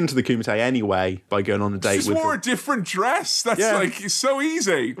snuck into the kumite anyway by going on a date with him. She wore a different dress. That's so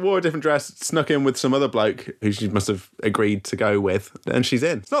easy. Wore a different dress, snuck in with some other bloke who she must have agreed to go with, and she's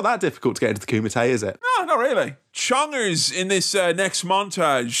in. It's not that difficult to get into the kumite, is it? No, not really. Chongers in this next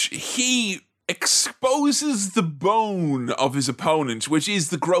montage, he exposes the bone of his opponent, which is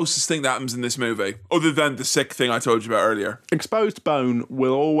the grossest thing that happens in this movie, other than the sick thing I told you about earlier. Exposed bone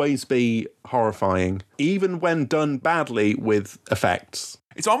will always be horrifying, even when done badly with effects.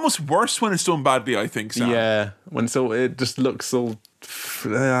 It's almost worse when it's done badly, I think, Sam. Yeah, when it just looks all...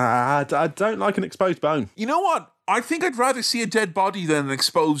 I don't like an exposed bone. You know what I think I'd rather see a dead body than an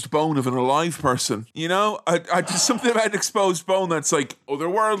exposed bone of an alive person. You know, I just something about an exposed bone that's like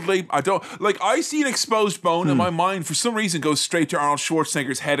otherworldly. I see an exposed bone and my mind for some reason goes straight to Arnold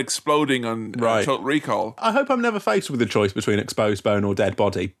Schwarzenegger's head exploding on Total Recall. I hope I'm never faced with a choice between exposed bone or dead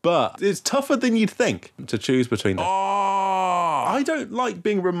body, but it's tougher than you'd think to choose between them. I don't like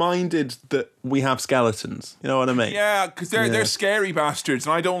being reminded that we have skeletons. You know what I mean? Yeah, because they're scary bastards,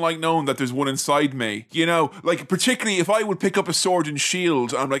 and I don't like knowing that there's one inside me. You know, like particularly if I would pick up a sword and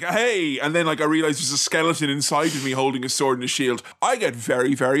shield, I'm like, hey, and then like I realize there's a skeleton inside of me holding a sword and a shield. I get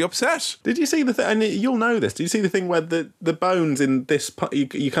very, very upset. Did you see the thing? And you'll know this. Did you see the thing where the bones in this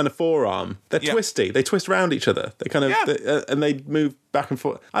you kind of forearm? They're twisty. They twist around each other. They kind of and they move back and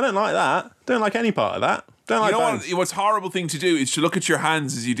forth. I don't like that. Don't like any part of that. Don't like bones. What's horrible thing to do is to look at your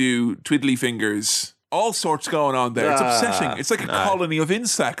hands as you do twiddly fingers. All sorts going on there. It's upsetting. It's like a colony of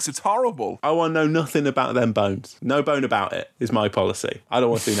insects. It's horrible. I want to know nothing about them bones. No bone about it is my policy. I don't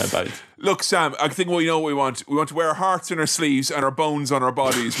want to see no bones. Look, Sam, I think we know what we want. We want to wear our hearts in our sleeves and our bones on our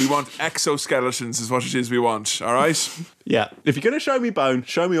bodies. We want exoskeletons is what it is we want, all right? Yeah. If you're going to show me bone,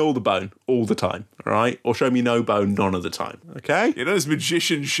 show me all the bone, all the time, all right? Or show me no bone none of the time, okay? You know this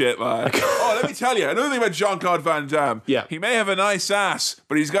magician shit, like. Oh, let me tell you, another thing about Jean-Claude Van Damme. Yeah. He may have a nice ass,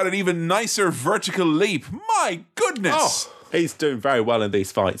 but he's got an even nicer vertical leap. My goodness. Oh, he's doing very well in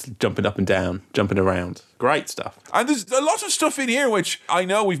these fights, jumping up and down, jumping around. Great stuff. And there's a lot of stuff in here which I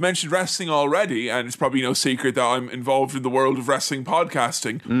know we've mentioned wrestling already, and it's probably no secret that I'm involved in the world of wrestling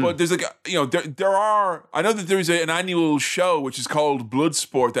podcasting. But there's I know that there's an annual show which is called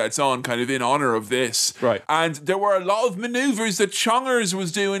Bloodsport that's on kind of in honor of this. Right. And there were a lot of maneuvers that Chongers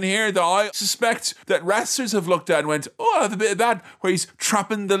was doing here that I suspect that wrestlers have looked at and went, oh, I have a bit of that, where he's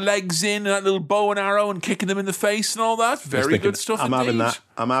trapping the legs in and that little bow and arrow and kicking them in the face and all that. Very good stuff I'm indeed.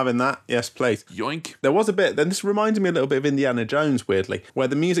 having that. Yes, please. Yoink. There was a bit, then this reminded me a little bit of Indiana Jones, weirdly, where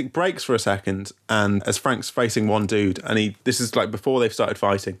the music breaks for a second, and as Frank's facing one dude, and this is like before they've started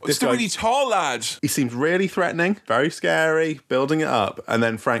fighting. It's the really tall lad. He seems really threatening, very scary, building it up, and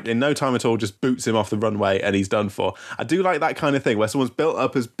then Frank, in no time at all, just boots him off the runway, and he's done for. I do like that kind of thing, where someone's built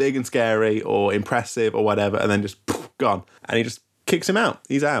up as big and scary, or impressive, or whatever, and then just poof, gone, and he just kicks him out.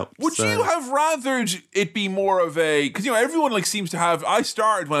 He's out. Would you have rathered it be more of a... Because, everyone seems to have... I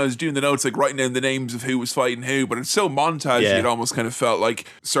started when I was doing the notes, writing down the names of who was fighting who, but it's so montagey, it almost kind of felt like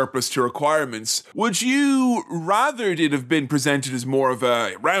surplus to requirements. Would you rather it have been presented as more of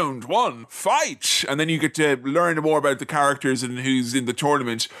a round one, fight, and then you get to learn more about the characters and who's in the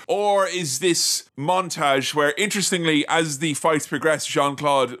tournament? Or is this montage where, interestingly, as the fights progress,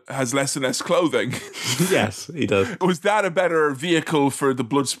 Jean-Claude has less and less clothing? Yes, he does. Was that a better vehicle for the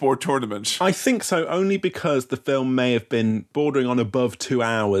Bloodsport tournament? I think so, only because the film may have been bordering on above 2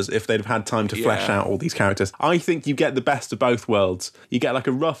 hours if they'd have had time to flesh out all these characters. I think you get the best of both worlds. You get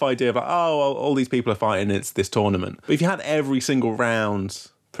a rough idea of all these people are fighting, it's this tournament. But if you had every single round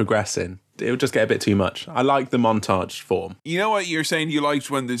progressing, it would just get a bit too much. I like the montage form. You know what you're saying? You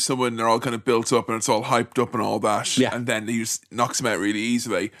liked when there's someone, they're all kind of built up and it's all hyped up and all that. Yeah. And then he just knocks them out really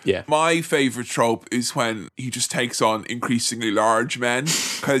easily. Yeah. My favourite trope is when he just takes on increasingly large men.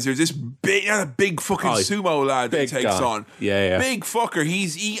 Because there's this big fucking sumo lad that takes on. Yeah. Big fucker.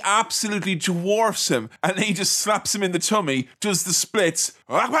 He absolutely dwarfs him. And then he just slaps him in the tummy, does the splits,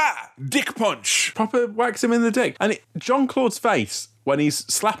 dick punch. Proper whacks him in the dick. And Jean-Claude's face when he's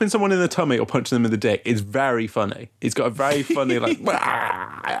slapping someone in the tummy or punching them in the dick is very funny. He's got a very funny, fun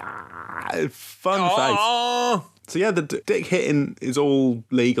face. So yeah, the dick hitting is all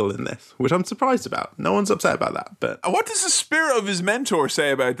legal in this, which I'm surprised about. No one's upset about that. But what does the spirit of his mentor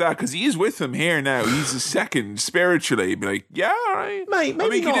say about that? Because he is with him here now. He's a second spiritually. Be like, yeah, all right. Mate,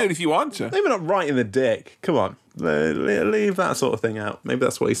 maybe you can do it if you want to. Maybe not right in the dick. Come on. Leave that sort of thing out. Maybe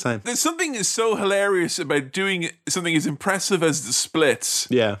that's what he's saying. There's something so hilarious about doing something as impressive as the splits.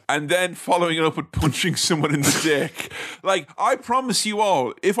 Yeah. And then following it up with punching someone in the dick. I promise you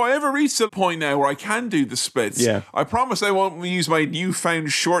all, if I ever reach the point now where I can do the splits, I promise I won't use my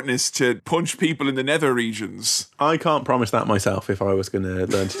newfound shortness to punch people in the nether regions. I can't promise that myself if I was going to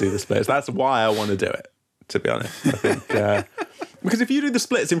learn to do the splits. That's why I want to do it, to be honest. I think... Because if you do the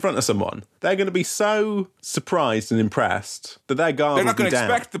splits in front of someone, they're going to be so surprised and impressed that their guard They're not going to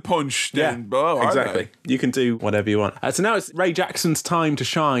expect the punch down below, exactly. You can do whatever you want. So now it's Ray Jackson's time to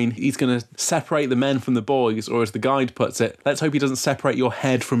shine. He's going to separate the men from the boys, or as the guide puts it, let's hope he doesn't separate your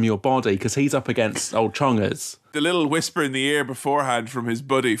head from your body, because he's up against old Chongers. The little whisper in the ear beforehand from his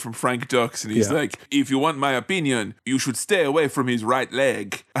buddy, from Frank Dux, and he's like, if you want my opinion, you should stay away from his right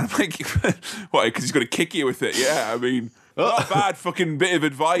leg. And I'm like, why? Because he's going to kick you with it. Yeah, I mean... Not a bad fucking bit of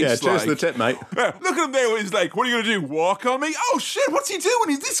advice. Yeah, cheers to the tip, mate. Yeah, look at him there. He's like, what are you going to do? Walk on me? Oh, shit, what's he doing?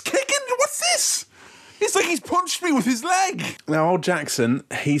 Is this kicking? What's this? It's like he's punched me with his leg. Now, old Jackson,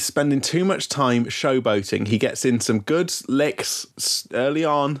 he's spending too much time showboating. He gets in some good licks early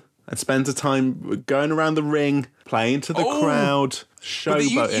on and spends the time going around the ring, playing to the crowd,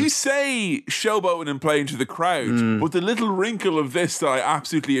 showboating. You say showboating and playing to the crowd, but the little wrinkle of this that I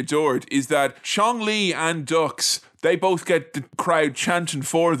absolutely adored is that Chong Li and Dux, they both get the crowd chanting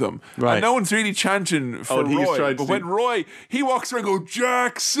for them. Right. And no one's really chanting for Roy. But when Roy, he walks around and goes,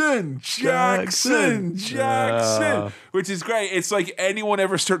 Jackson, Jackson, Jackson. Which is great. It's like anyone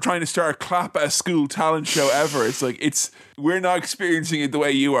ever trying to start a clap at a school talent show ever. It's like, we're not experiencing it the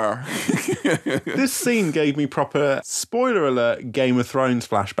way you are. This scene gave me proper, spoiler alert, Game of Thrones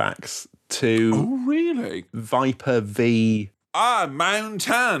flashbacks to Oh, really? Viper v...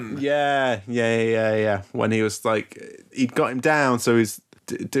 Mountain. Yeah. When he was like, he'd got him down, so he's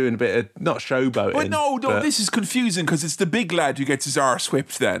doing a bit of, not showboating. But no, this is confusing because it's the big lad who gets his arse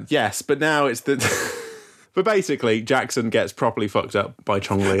whipped then. Yes, but now it's the... But basically, Jackson gets properly fucked up by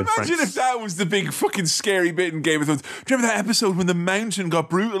Chong Li and Frank. Imagine if that was the big fucking scary bit in Game of Thrones. Do you remember that episode when the mountain got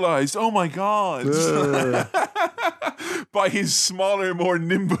brutalised? Oh my God. By his smaller, more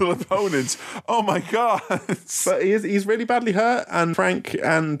nimble opponents. Oh my God. But he's really badly hurt, and Frank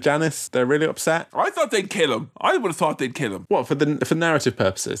and Janice, they're really upset. I thought they'd kill him. I would have thought they'd kill him. What, for narrative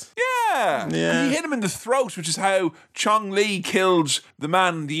purposes? Yeah. He hit him in the throat, which is how Chong Li killed the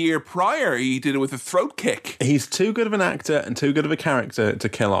man the year prior. He did it with a throat kick. He's too good of an actor and too good of a character to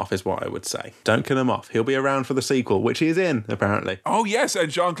kill off, is what I would say. Don't kill him off. He'll be around for the sequel, which he is in, apparently. Oh, yes, and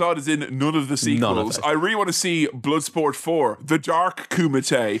Jean-Claude is in none of the sequels. None of it. I really want to see Bloodsport 4, The Dark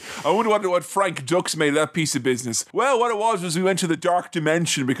Kumite. I wonder what Frank Dux made of that piece of business. Well, what it was we went to the dark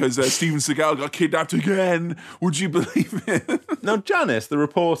dimension because Steven Seagal got kidnapped again. Would you believe it? Now, Janice, the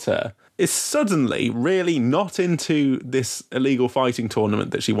reporter, is suddenly really not into this illegal fighting tournament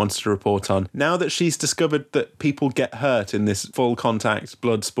that she wants to report on, now that she's discovered that people get hurt in this full contact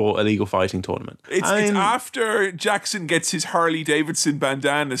blood sport illegal fighting tournament. It's after Jackson gets his Harley Davidson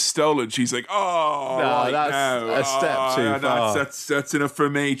bandana stolen. She's like, that's a step too far. That's enough for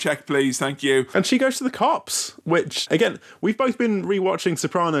me. Check, please. Thank you. And she goes to the cops, which, again, we've both been rewatching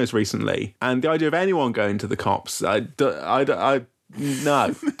Sopranos recently, and the idea of anyone going to the cops, no,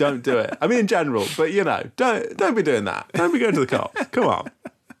 don't do it. I mean, in general, but don't be doing that. Don't be going to the cops. Come on,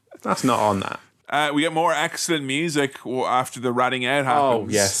 that's not on that. We get more excellent music after the ratting out happens. Oh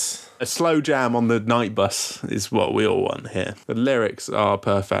yes, a slow jam on the night bus is what we all want here. The lyrics are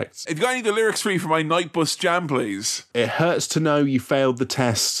perfect. If you got any of the lyrics for me for my night bus jam, please. It hurts to know you failed the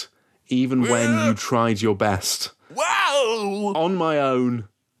test, even when you tried your best. Wow! On my own,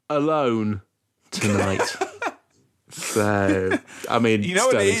 alone tonight. So, I mean, you know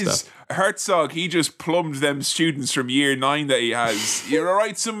what it is? Stuff. Herzog, he just plumbed them students from year 9 that he has. You're all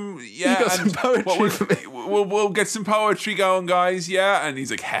right, some some poetry. We'll get some poetry going, guys. Yeah, and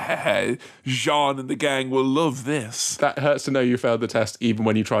he's like, Jean and the gang will love this. That hurts to know you failed the test, even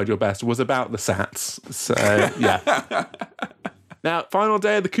when you tried your best. Was about the Sats. So yeah. Now, final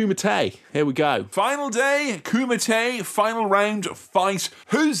day of the Kumite. Here we go. Final day, Kumite, final round fight.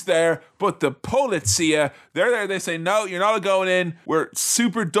 Who's there but the Polizia? They're there. They say, no, you're not going in. We're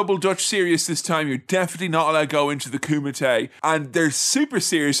super double Dutch serious this time. You're definitely not allowed to go into the Kumite. And they're super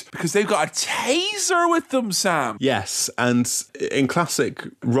serious because they've got a taser with them, Sam. Yes, and in classic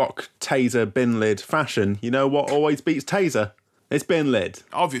rock taser bin lid fashion, you know what always beats taser? It's bin lid.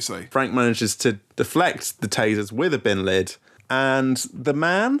 Obviously. Frank manages to deflect the tasers with a bin lid, and the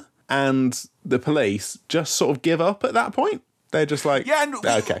man and the police just sort of give up at that point. They're just like, yeah, and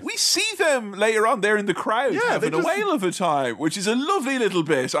we see them later on there in the crowd having a whale of a time, which is a lovely little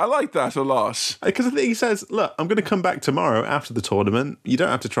bit. I like that a lot. Because I think he says, look, I'm going to come back tomorrow after the tournament. You don't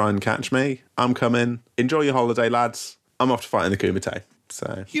have to try and catch me. I'm coming. Enjoy your holiday, lads. I'm off to fight in the Kumite.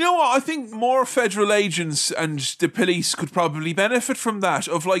 So, you know what? I think more federal agents and the police could probably benefit from that.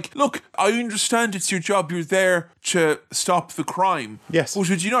 Of like, look, I understand it's your job. You're there to stop the crime. Yes. But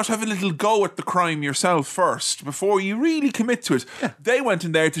would you not have a little go at the crime yourself first before you really commit to it? Yeah. They went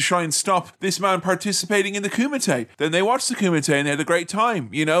in there to try and stop this man participating in the Kumite. Then they watched the Kumite and they had a great time.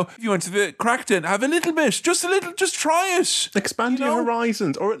 You know, if you went to the Crackdown, have a little bit, just a little, just try it. Expand your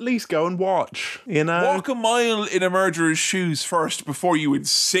horizons, or at least go and watch. You know, walk a mile in a murderer's shoes first before you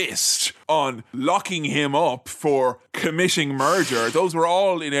insist on locking him up for committing murder. Those were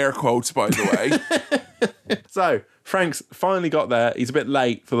all in air quotes, by the way. So, Frank's finally got there. He's a bit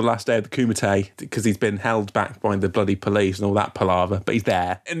late for the last day of the Kumite because he's been held back by the bloody police and all that palaver, but he's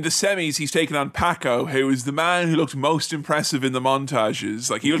there. In the semis, he's taken on Paco, who is the man who looked most impressive in the montages.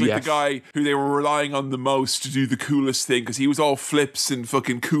 Like, he looked like the guy who they were relying on the most to do the coolest thing, because he was all flips and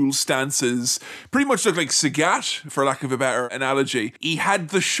fucking cool stances. Pretty much looked like Sagat, for lack of a better analogy. He had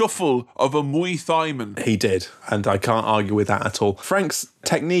the shuffle of a Muay Thai man. He did, and I can't argue with that at all. Frank's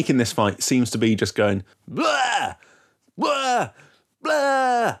technique in this fight seems to be just going, blah, blah,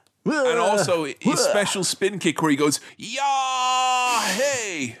 blah. And also his special spin kick where he goes, yeah,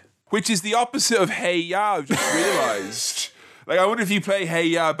 hey, which is the opposite of hey, yeah, I've just realised. Like, I wonder if you play hey,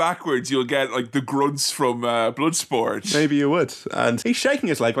 yeah backwards, you'll get, like, the grunts from Bloodsport. Maybe you would. And he's shaking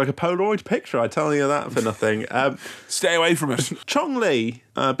his leg like a Polaroid picture, I tell you that for nothing. Stay away from it. Chong Li,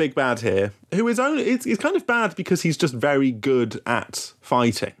 big bad here, who is only, he's kind of bad because he's just very good at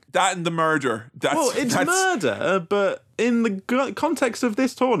fighting. That and the murder. It's murder, but in the context of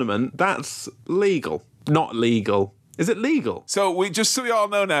this tournament, that's legal. Not legal. Is it legal? So just so we all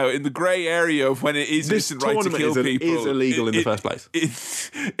know now, in the grey area of when it is innocent right to kill people, is illegal in the first place.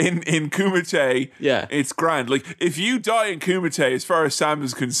 In Kumite, yeah, it's grand. Like, if you die in Kumite, as far as Sam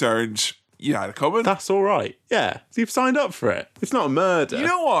is concerned, you had it coming. That's all right. Yeah, you've signed up for it. It's not a murder. You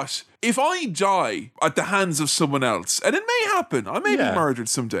know what? If I die at the hands of someone else, and it may happen, I may be murdered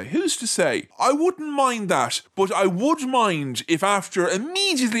someday, who's to say? I wouldn't mind that, but I would mind if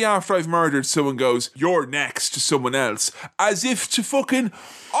immediately after I've murdered, someone goes, you're next to someone else, as if to fucking,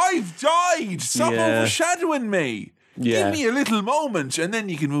 I've died, stop overshadowing me. Yeah. Give me a little moment, and then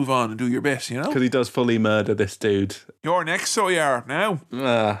you can move on and do your bit, you know? Because he does fully murder this dude. You're next, so you are now.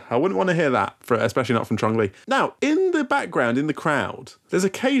 I wouldn't want to hear that, especially not from Chong Li. Now, in the background, in the crowd, there's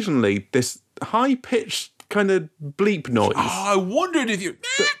occasionally this high-pitched kind of bleep noise. Oh, I wondered if you...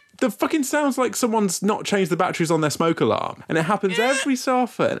 The fucking sounds like someone's not changed the batteries on their smoke alarm. And it happens every so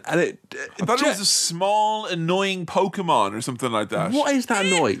often. And I thought it was a small, annoying Pokemon or something like that. What is that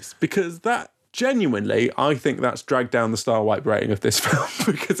noise? Because that... Genuinely, I think that's dragged down the star wipe rating of this film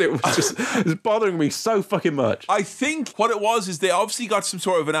because it was just it's bothering me so fucking much. I think what it was is they obviously got some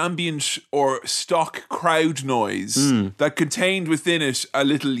sort of an ambient or stock crowd noise that contained within it a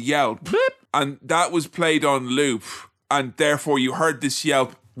little yelp. Beep. And that was played on loop. And therefore you heard this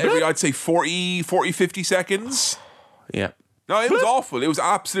yelp every, I'd say, 40, 50 seconds. Yeah. No, it was awful. It was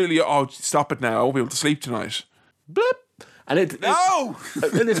absolutely, stop it now. I won't be able to sleep tonight. Blip. And and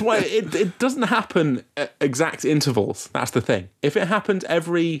it doesn't happen at exact intervals. That's the thing. If it happened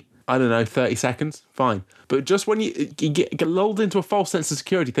every, 30 seconds, fine. But just when you get lulled into a false sense of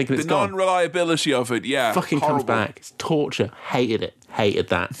security thinking it's gone. The non-reliability of it, fucking horrible. Comes back. It's torture. Hated it. Hated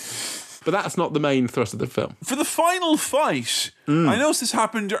that. But that's not the main thrust of the film. For the final fight, I noticed this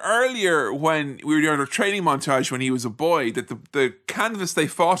happened earlier when we were doing our training montage when he was a boy, that the canvas they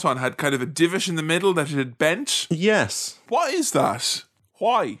fought on had kind of a divot in the middle that it had bent. Yes. What is that?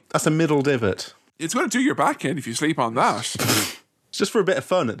 Why? That's a middle divot. It's going to do your back in if you sleep on that. It's just for a bit of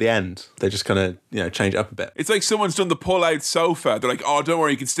fun at the end. They just kind of, change it up a bit. It's like someone's done the pull-out sofa. They're like, oh, don't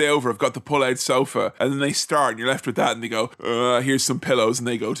worry, you can stay over. I've got the pull-out sofa. And then they start, and you're left with that, and they go, here's some pillows, and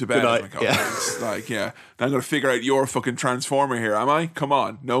they go to bed. Good night. Now I'm going to figure out your fucking transformer here, am I? Come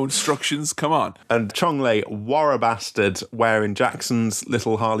on. No instructions, come on. And Chong Li, warra bastard, wearing Jackson's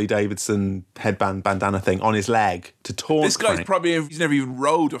little Harley Davidson headband bandana thing on his leg to taunt This guy's he's never even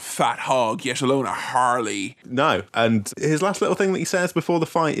rode a fat hog, yet alone a Harley. No. And his last little thing that he says before the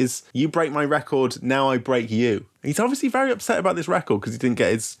fight is, you break my record, now I break you. He's obviously very upset about this record because he didn't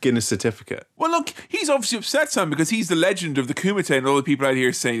get his Guinness certificate. Well, look, he's obviously upset, Sam, because he's the legend of the Kumite, and all the people out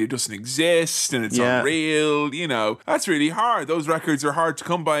here saying it doesn't exist and it's unreal. That's really hard. Those records are hard to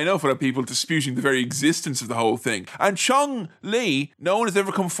come by enough without people disputing the very existence of the whole thing. And Chong Li, no one has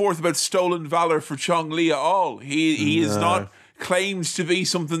ever come forth about stolen valor for Chong Li at all. He is not claimed to be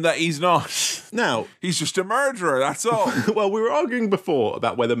something that he's not. Now, he's just a murderer, that's all. Well, we were arguing before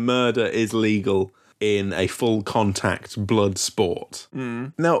about whether murder is legal in a full contact blood sport.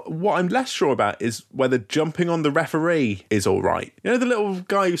 Now, what I'm less sure about is whether jumping on the referee is all right. The little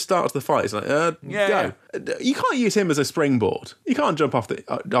guy who starts the fight is like, go. You can't use him as a springboard. You can't jump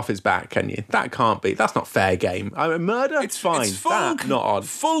off his back, can you? That can't be. That's not fair game. Murder? It's fine. It's not odd.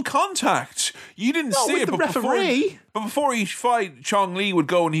 Full contact. You didn't see it, but referee. Before each fight, Chong Li would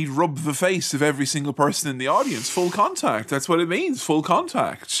go and he'd rub the face of every single person in the audience. Full contact. That's what it means. Full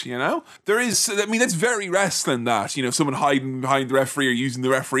contact. There is. That's very wrestling. That someone hiding behind the referee or using the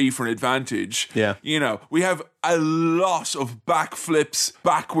referee for an advantage. Yeah. We have a lot of backflips,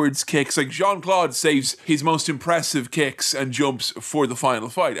 backwards kicks. Like Jean-Claude saves his most impressive kicks and jumps for the final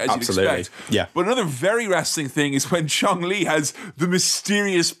fight, as Absolutely. you'd expect. Yeah. But another very wrestling thing is when Chong Li has the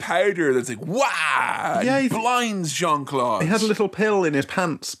mysterious powder that's like, wow, Yeah, and blinds Jean-Claude. He had a little pill in his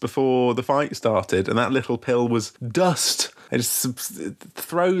pants before the fight started, and that little pill was dust. It just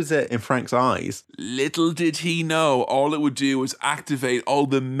throws it in Frank's eyes. Little did he know, all it would do was activate all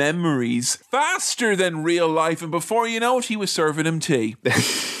the memories faster than real life, and before you know it, he was serving him tea.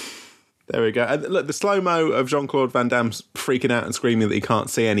 There we go. And look, the slow-mo of Jean-Claude Van Damme's freaking out and screaming that he can't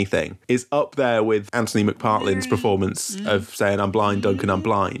see anything is up there with Anthony McPartlin's performance of saying, I'm blind, Duncan, I'm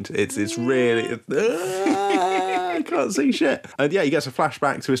blind. It's really... I can't see shit. And yeah, he gets a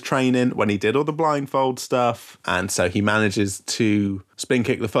flashback to his training when he did all the blindfold stuff. And so he manages to spin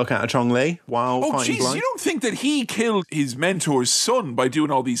kick the fuck out of Chong Li while fighting blind. You don't think that he killed his mentor's son by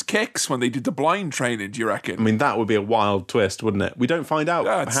doing all these kicks when they did the blind training, do you reckon? I mean, that would be a wild twist, wouldn't it? We don't find out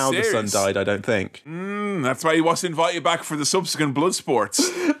how the son died, I don't think. That's why he wasn't invited back for the subsequent blood sports.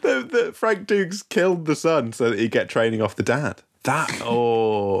 that Frank Dukes killed the son so that he'd get training off the dad.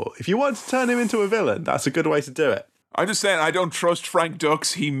 If you want to turn him into a villain, that's a good way to do it. I'm just saying, I don't trust Frank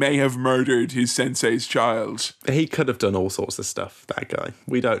Dux. He may have murdered his sensei's child. He could have done all sorts of stuff, that guy.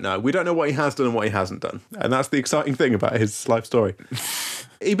 We don't know. We don't know what he has done and what he hasn't done. And that's the exciting thing about his life story.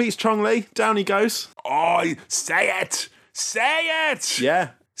 He beats Chong Li. Down he goes. Oh, say it! Say it! Yeah.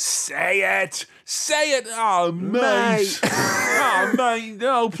 Say it! Say it! Oh, mate! Oh, mate,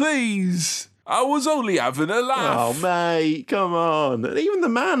 no, please! I was only having a laugh. Oh, mate, come on. Even the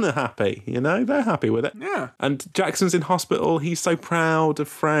man are happy, they're happy with it. Yeah. And Jackson's in hospital. He's so proud of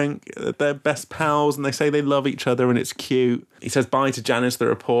Frank. They're best pals and they say they love each other and it's cute. He says bye to Janice, the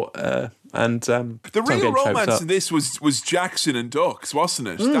reporter. The real romance in this was Jackson and Dux, wasn't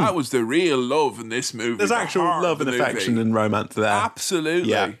it? That was the real love in this movie. There's actual love and affection and romance there. Absolutely.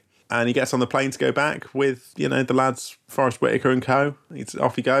 Yeah. And he gets on the plane to go back with, the lads, Forrest Whitaker and co.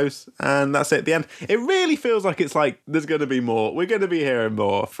 Off he goes. And that's it at the end. It really feels like it's like there's going to be more. We're going to be hearing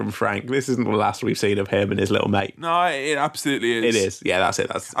more from Frank. This isn't the last we've seen of him and his little mate. No, it absolutely is. It is. Yeah, that's it.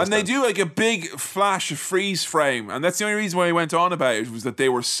 That's and they do like a big flash freeze frame. And that's the only reason why he went on about it, was that they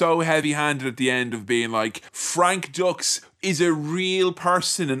were so heavy-handed at the end of being like, Frank Dux is a real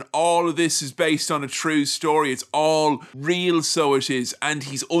person and all of this is based on a true story. It's all real, so it is. And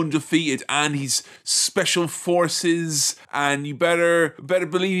he's undefeated and he's special forces and you better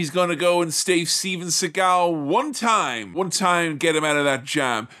believe he's going to go and stave Steven Seagal one time, get him out of that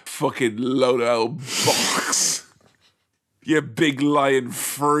jam. Fucking load of old box. You big lying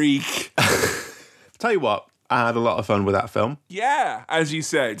freak. Tell you what, I had a lot of fun with that film. Yeah, as you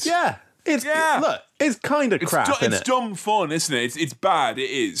said. Yeah. Look, it's kind of crap, isn't it? It's dumb fun, isn't it? It's bad, it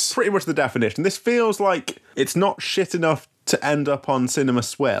is. Pretty much the definition. This feels like it's not shit enough to end up on Cinema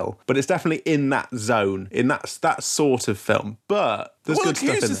Swill, but it's definitely in that zone, in that sort of film. But there's good stuff in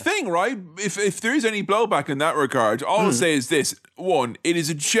there. Here's the thing, right? If there is any blowback in that regard, all I'll say is this. One, it is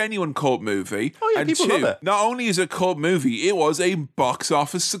a genuine cult movie. Oh, yeah, and people two, love it. Not only is it a cult movie, it was a box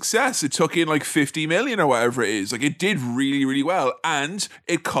office success. It took in like 50 million or whatever it is. Like, it did really, really well. And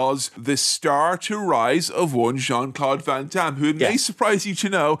it caused the star to rise of one Jean-Claude Van Damme, who, it may surprise you to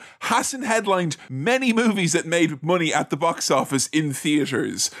know, hasn't headlined many movies that made money at the box office in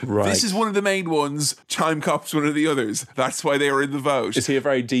theatres. Right. This is one of the main ones. Time Cop's one of the others. That's why they were in the vote. Is he a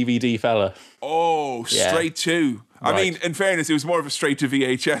very DVD fella? Oh, straight to. I mean, in fairness, it was more of a straight to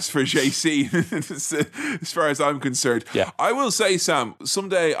VHS for JC, as far as I'm concerned. Yeah. I will say, Sam,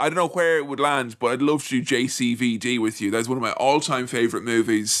 someday, I don't know where it would land, but I'd love to do JCVD with you. That's one of my all-time favourite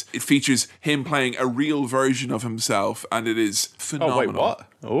movies. It features him playing a real version of himself, and it is phenomenal. Oh, wait, what?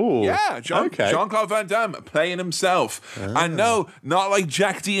 Oh. Yeah, Jean-Claude Van Damme playing himself. And no, not like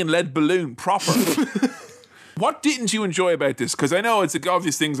Jack D and Lead Balloon, proper. What didn't you enjoy about this? Because I know it's like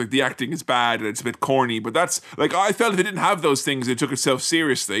obvious things like the acting is bad and it's a bit corny, but that's like, I felt if it didn't have those things, it took itself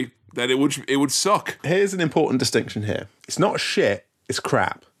seriously, that it would suck. Here's an important distinction here. It's not shit, it's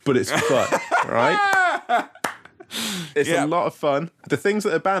crap, but it's fun, right? It's a lot of fun. The things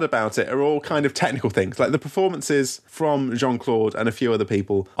that are bad about it are all kind of technical things. Like the performances from Jean-Claude and a few other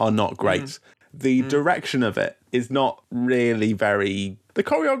people are not great. The direction of it is not really very... The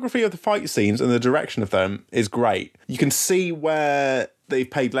choreography of the fight scenes and the direction of them is great. You can see where they've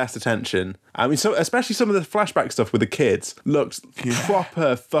paid less attention. I mean, so especially some of the flashback stuff with the kids looked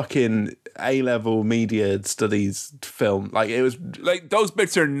proper fucking A-level media studies film. Like, it was... Like, those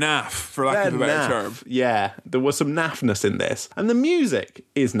bits are naff, for lack of a better term. Yeah, there was some naffness in this. And the music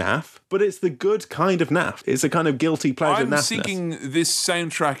is naff, but it's the good kind of naff. It's a kind of guilty pleasure naffness. I'm seeking this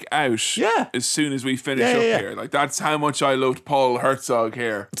soundtrack out as soon as we finish here. Like, that's how much I loved Paul Herzog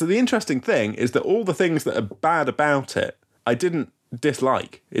here. So the interesting thing is that all the things that are bad about it, I didn't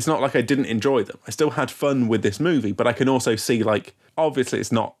dislike. It's not like I didn't enjoy them. I still had fun with this movie, but I can also see, like, obviously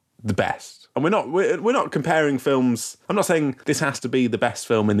it's not the best. And we're not comparing films. I'm not saying this has to be the best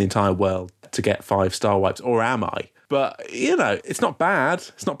film in the entire world to get 5 star wipes, or am I? But, you know, it's not bad.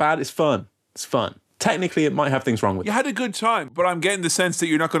 It's not bad. It's fun. It's fun. Technically, it might have things wrong with it. You had a good time, but I'm getting the sense that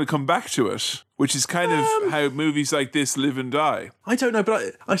you're not going to come back to it, which is kind of how movies like this live and die. I don't know,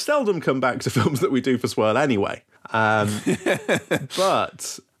 but I seldom come back to films that we do for Swirl anyway. But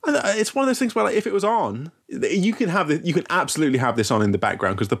it's one of those things where, like, if it was on, you can absolutely have this on in the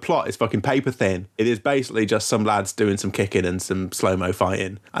background, because the plot is fucking paper thin. It is basically just some lads doing some kicking and some slow-mo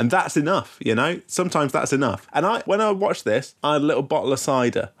fighting, and that's enough, you know? Sometimes that's enough. And when I watched this, I had a little bottle of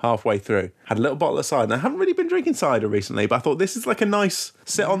cider halfway through. Had a little bottle of cider. And I haven't really been drinking cider recently, but I thought this is like a nice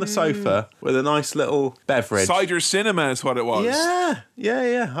sit on the sofa with a nice little beverage. Cider cinema is what it was. Yeah.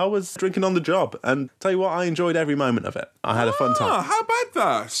 I was drinking on the job, and tell you what, I enjoyed every moment of it. I had a fun time. How about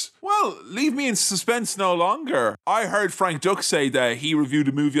that? Well, leave me in suspense no longer. I heard Frank Duck say that he reviewed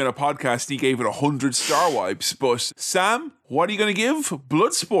a movie on a podcast and he gave it 100 star wipes. But Sam, what are you going to give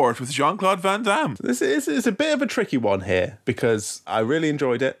Bloodsport with Jean-Claude Van Damme? This is a bit of a tricky one here, because I really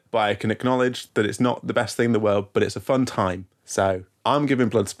enjoyed it, but I can acknowledge that it's not the best thing in the world, but it's a fun time. So I'm giving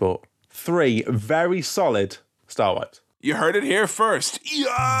Bloodsport 3 very solid star wipes. You heard it here first.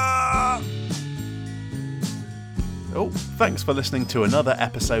 Yeah! Oh, thanks for listening to another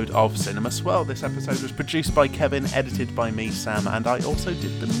episode of Cinema Swirl. This episode was produced by Kevin, edited by me, Sam, and I also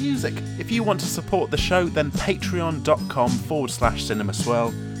did the music. If you want to support the show, then patreon.com/Cinema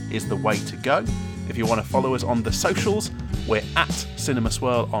Swirl is the way to go. If you want to follow us on the socials, we're at Cinema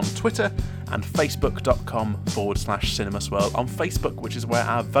Swirl on Twitter and facebook.com/Cinema Swirl on Facebook, which is where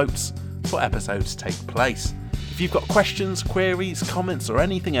our votes for episodes take place. If you've got questions, queries, comments, or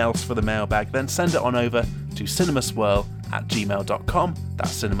anything else for the mailbag, then send it on over to cinemaswirl@gmail.com.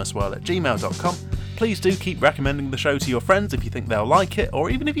 That's cinemaswirl@gmail.com. Please do keep recommending the show to your friends if you think they'll like it, or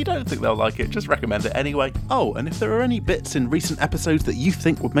even if you don't think they'll like it, just recommend it anyway. Oh, and if there are any bits in recent episodes that you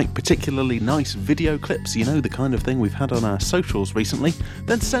think would make particularly nice video clips, you know, the kind of thing we've had on our socials recently,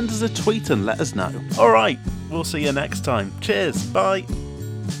 then send us a tweet and let us know. Alright, we'll see you next time. Cheers, bye.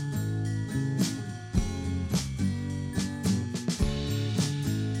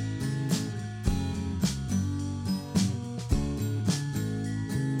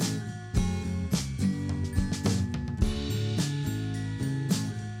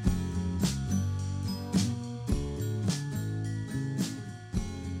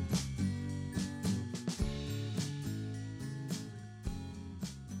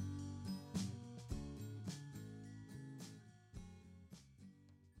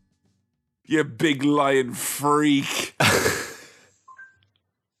 You big lying freak.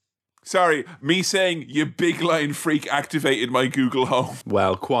 Sorry, me saying you big lying freak activated my Google Home.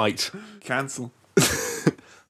 Well, quite. Cancel.